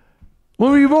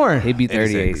 When were you born? He'll be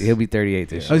 38. 86. He'll be 38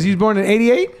 this year. Oh, so you was born in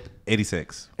 88?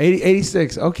 86.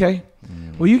 86. Okay.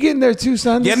 Well, you getting there too,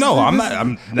 son? I'm not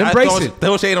embrace it.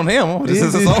 Throw shade on him. This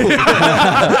is old.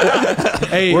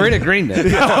 Hey, we're in agreement.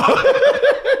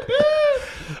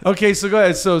 Okay, so go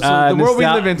ahead. So the world we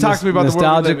live in. Talk to me about the world we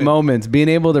live in. Nostalgic moments. Being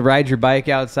able to ride your bike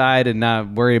outside and not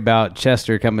worry about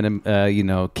Chester coming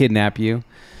to, kidnap you.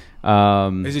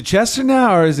 Is it Chester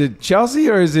now, or is it Chelsea,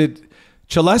 or is it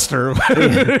Chelester?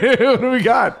 What do we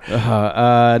got?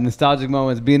 Nostalgic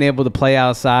moments. Being able to play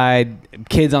outside.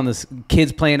 Kids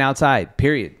playing outside.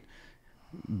 Period.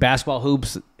 Basketball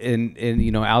hoops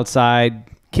in outside.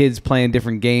 Kids playing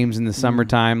different games in the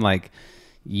summertime. Like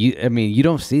you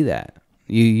don't see that.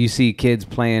 You see kids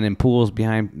playing in pools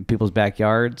behind people's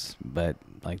backyards, but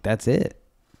like that's it.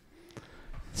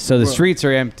 So the streets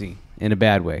are empty in a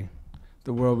bad way.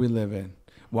 The world we live in.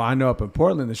 Well, I know up in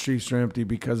Portland, the streets are empty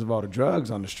because of all the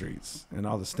drugs on the streets and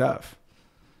all the stuff.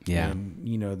 Yeah. And,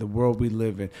 the world we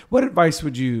live in. What advice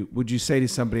would you say to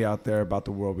somebody out there about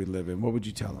the world we live in? What would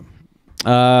you tell them?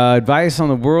 Advice on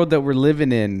the world that we're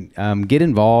living in. Get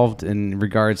involved in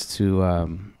regards to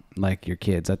like your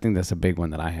kids. I think that's a big one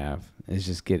that I have. Is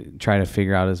just try to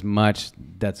figure out as much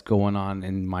that's going on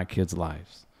in my kids'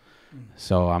 lives.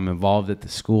 So I'm involved at the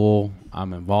school.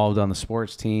 I'm involved on the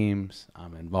sports teams.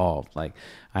 I'm involved. Like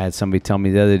I had somebody tell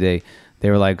me the other day, they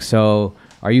were like, "So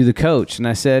are you the coach?" And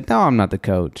I said, "No, I'm not the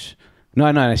coach."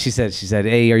 No. She said,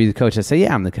 "Hey, are you the coach?" I said,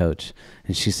 "Yeah, I'm the coach."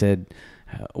 And she said,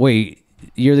 "Wait,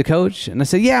 you're the coach?" And I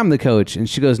said, "Yeah, I'm the coach." And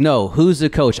she goes, "No, who's the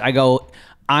coach?" I go,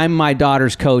 "I'm my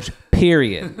daughter's coach,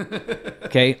 period."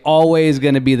 Okay, always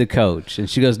going to be the coach. And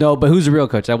she goes, "No, but who's the real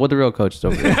coach?" I said, "Well, the real coach is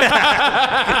over there."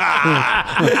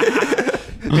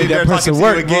 Made that person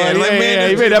work again.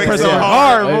 You made that person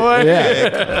hard, boy.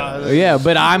 Yeah,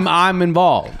 but I'm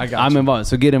involved. I'm involved.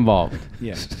 So get involved.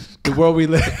 Yeah. The world we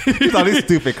live. You thought these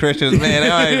stupid Christians, man.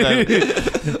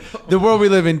 The world we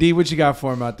live in. D, what you got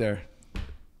for him out there?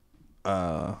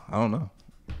 I don't know.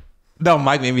 No,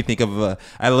 Mike made me think of.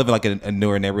 I live in like a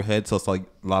newer neighborhood, so it's like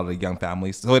a lot of the young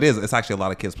families. So it's actually a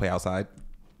lot of kids play outside.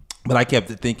 But I kept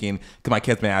thinking, because my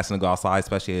kids been asking to go outside,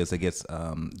 especially as it gets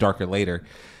darker later.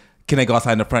 Can they go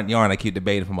outside in the front yard? And I keep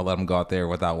debating if I'm gonna let them go out there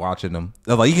without watching them.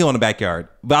 I was like, you can go in the backyard.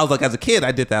 But I was like, as a kid,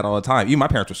 I did that all the time. Even my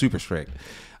parents were super strict.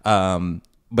 But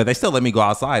they still let me go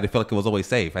outside. I felt like it was always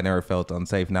safe. I never felt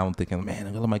unsafe. Now I'm thinking, man,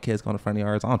 I'm gonna let my kids go in the front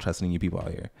yards. I don't trust any of you people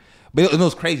out here. But it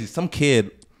was crazy. Some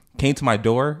kid came to my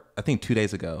door, I think 2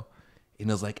 days ago, and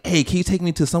it was like, "Hey, can you take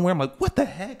me to somewhere?" I'm like, "What the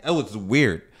heck?" It was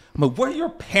weird. I'm like, "Where are your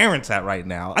parents at right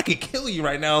now? I could kill you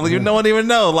right now. Like, no one even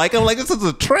know. Like, I'm like, this is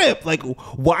a trip. Like,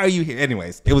 why are you here?"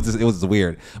 Anyways, it was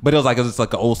weird. But it was just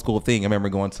like an old school thing. I remember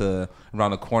going to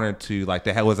around the corner to like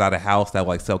they was at a house that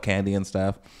would like sell candy and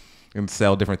stuff and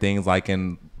sell different things like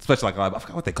especially like I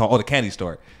forgot what they call the candy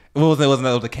store. It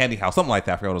wasn't a candy house, something like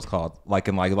that. I forgot what it was called. Like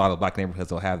in like a lot of black neighborhoods,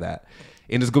 they'll have that.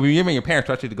 And it's gonna be you and your parents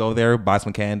trust you to go there, buy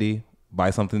some candy,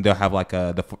 buy something. They'll have like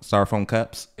the styrofoam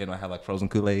cups, and they'll have like frozen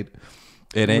Kool-Aid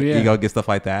in it. You go get stuff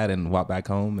like that and walk back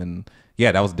home. And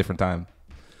yeah, that was a different time.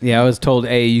 Yeah, I was told,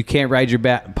 "Hey, you can't ride your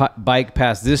bike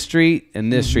past this street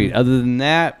and this street. Other than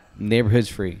that, neighborhood's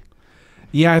free."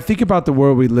 Yeah, I think about the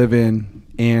world we live in,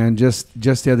 and just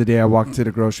the other day I walked to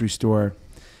the grocery store,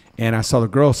 and I saw the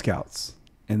Girl Scouts,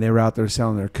 and they were out there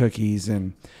selling their cookies,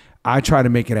 and I try to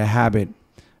make it a habit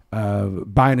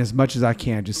of buying as much as I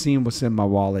can, just seeing what's in my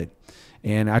wallet.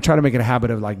 And I try to make it a habit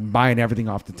of like buying everything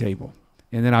off the table.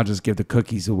 And then I'll just give the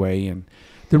cookies away. And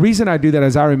the reason I do that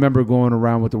is I remember going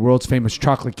around with the world's famous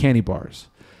chocolate candy bars.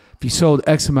 If you sold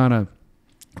X amount of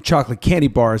chocolate candy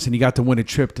bars and you got to win a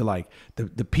trip to like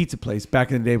the pizza place, back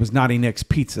in the day it was Naughty Nick's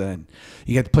Pizza. And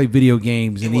you got to play video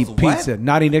games and eat pizza.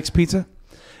 Naughty Nick's Pizza.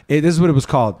 This is what it was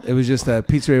called. It was just a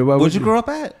pizzeria. Where'd you grow up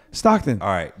at? Stockton. All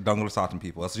right, don't go to Stockton,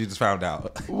 people. That's what you just found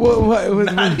out.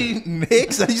 What Naughty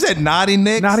Nick's? You said Naughty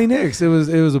Nick's? Naughty Nick's. It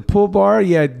was a pool bar.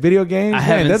 You had video games. I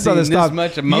haven't seen this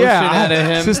much emotion out of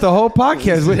him. Since the whole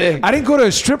podcast. I didn't go to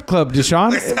a strip club,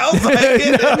 DeShawn. It sounds like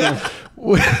it.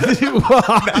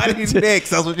 Naughty Nick's.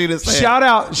 That's what you just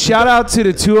said. Shout out to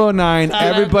the 209.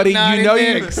 Everybody,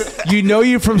 you know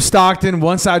you from Stockton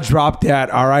once I dropped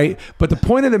that, all right? But the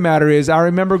point of the matter is I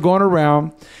remember going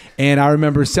around and I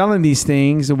remember selling these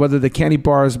things, and whether the candy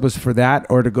bars was for that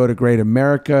or to go to Great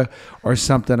America or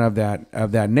something of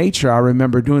that nature, I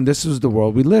remember doing this was the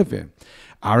world we live in.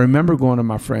 I remember going to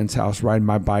my friend's house, riding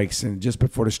my bikes, and just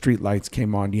before the street lights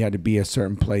came on, you had to be a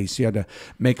certain place. You had to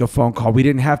make a phone call. We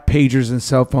didn't have pagers and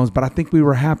cell phones, but I think we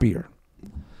were happier.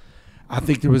 I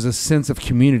think there was a sense of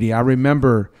community. I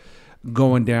remember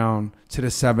going down to the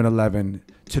 7-Eleven,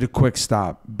 to the Quick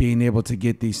Stop, being able to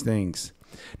get these things.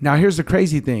 Now, here's the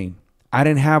crazy thing. I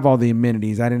didn't have all the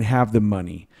amenities. I didn't have the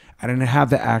money. I didn't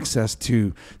have the access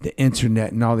to the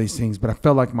internet and all these things, but I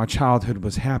felt like my childhood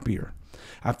was happier.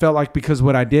 I felt like because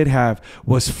what I did have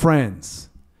was friends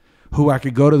who I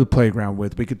could go to the playground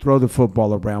with. We could throw the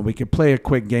football around. We could play a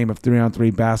quick game of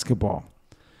 3-on-3 basketball.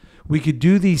 We could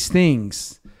do these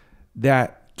things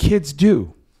that kids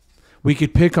do. We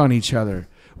could pick on each other.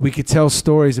 We could tell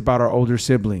stories about our older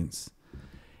siblings.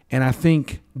 And I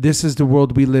think this is the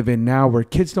world we live in now, where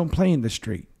kids don't play in the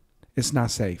street. It's not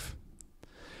safe.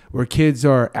 Where kids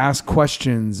are asked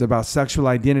questions about sexual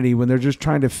identity when they're just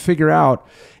trying to figure out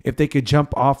if they could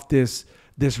jump off this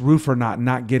roof or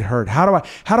not get hurt. How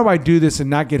do I do this and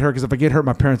not get hurt? Because if I get hurt,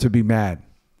 my parents would be mad.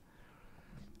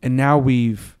 And now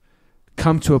we've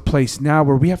come to a place now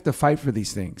where we have to fight for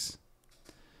these things.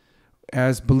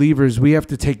 As believers, we have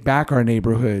to take back our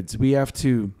neighborhoods. We have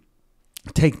to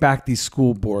take back these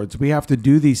school boards. We have to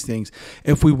do these things.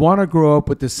 If we want to grow up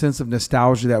with the sense of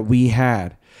nostalgia that we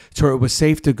had, so it was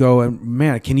safe to go, and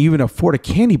man, can you even afford a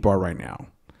candy bar right now?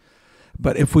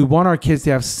 But if we want our kids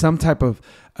to have some type of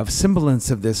semblance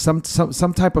of this, some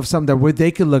type of something that where they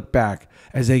could look back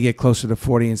as they get closer to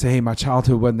 40 and say, hey, my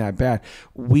childhood wasn't that bad.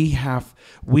 We have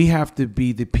to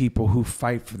be the people who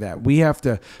fight for that. We have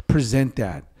to present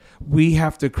that. We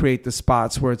have to create the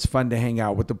spots where it's fun to hang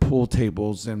out with the pool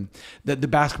tables and the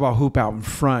basketball hoop out in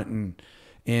front.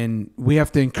 And we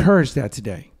have to encourage that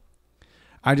today.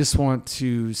 I just want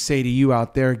to say to you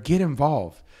out there, get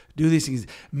involved. Do these things.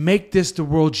 Make this the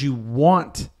world you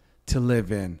want to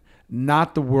live in,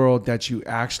 not the world that you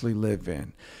actually live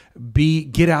in.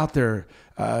 Get out there,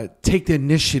 take the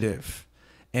initiative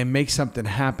and make something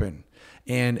happen.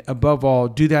 And above all,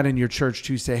 do that in your church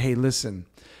too. Say, hey, listen,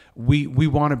 we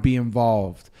want to be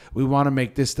involved. We want to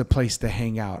make this the place to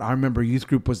hang out. I remember youth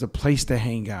group was the place to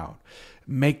hang out.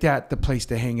 Make that the place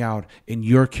to hang out in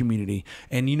your community.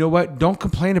 And you know what? Don't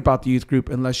complain about the youth group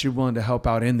unless you're willing to help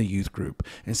out in the youth group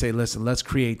and say, listen, let's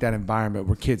create that environment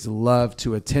where kids love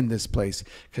to attend this place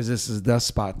because this is the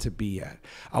spot to be at.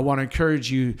 I want to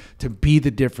encourage you to be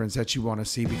the difference that you want to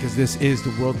see, because this is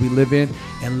the world we live in,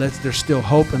 and there's still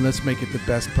hope, and let's make it the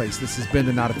best place. This has been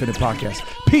the Not Offended Podcast.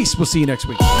 Peace. We'll see you next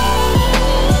week.